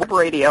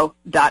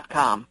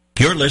americaswebradio.com.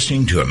 You're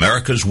listening to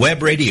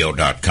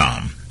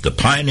americaswebradio.com, the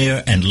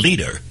pioneer and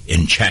leader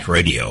in chat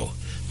radio.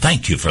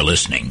 Thank you for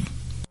listening.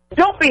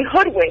 Don't be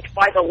hoodwinked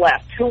by the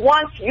left, who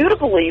wants you to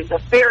believe the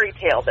fairy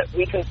tale that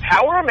we can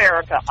power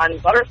America on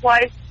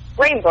butterflies,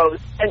 rainbows,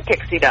 and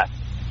pixie dust.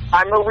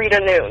 I'm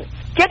Marita Noon.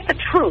 Get the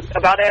truth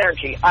about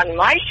energy on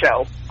my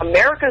show,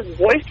 America's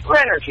Voice for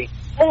Energy,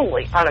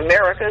 only on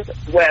America's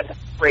Web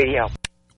Radio.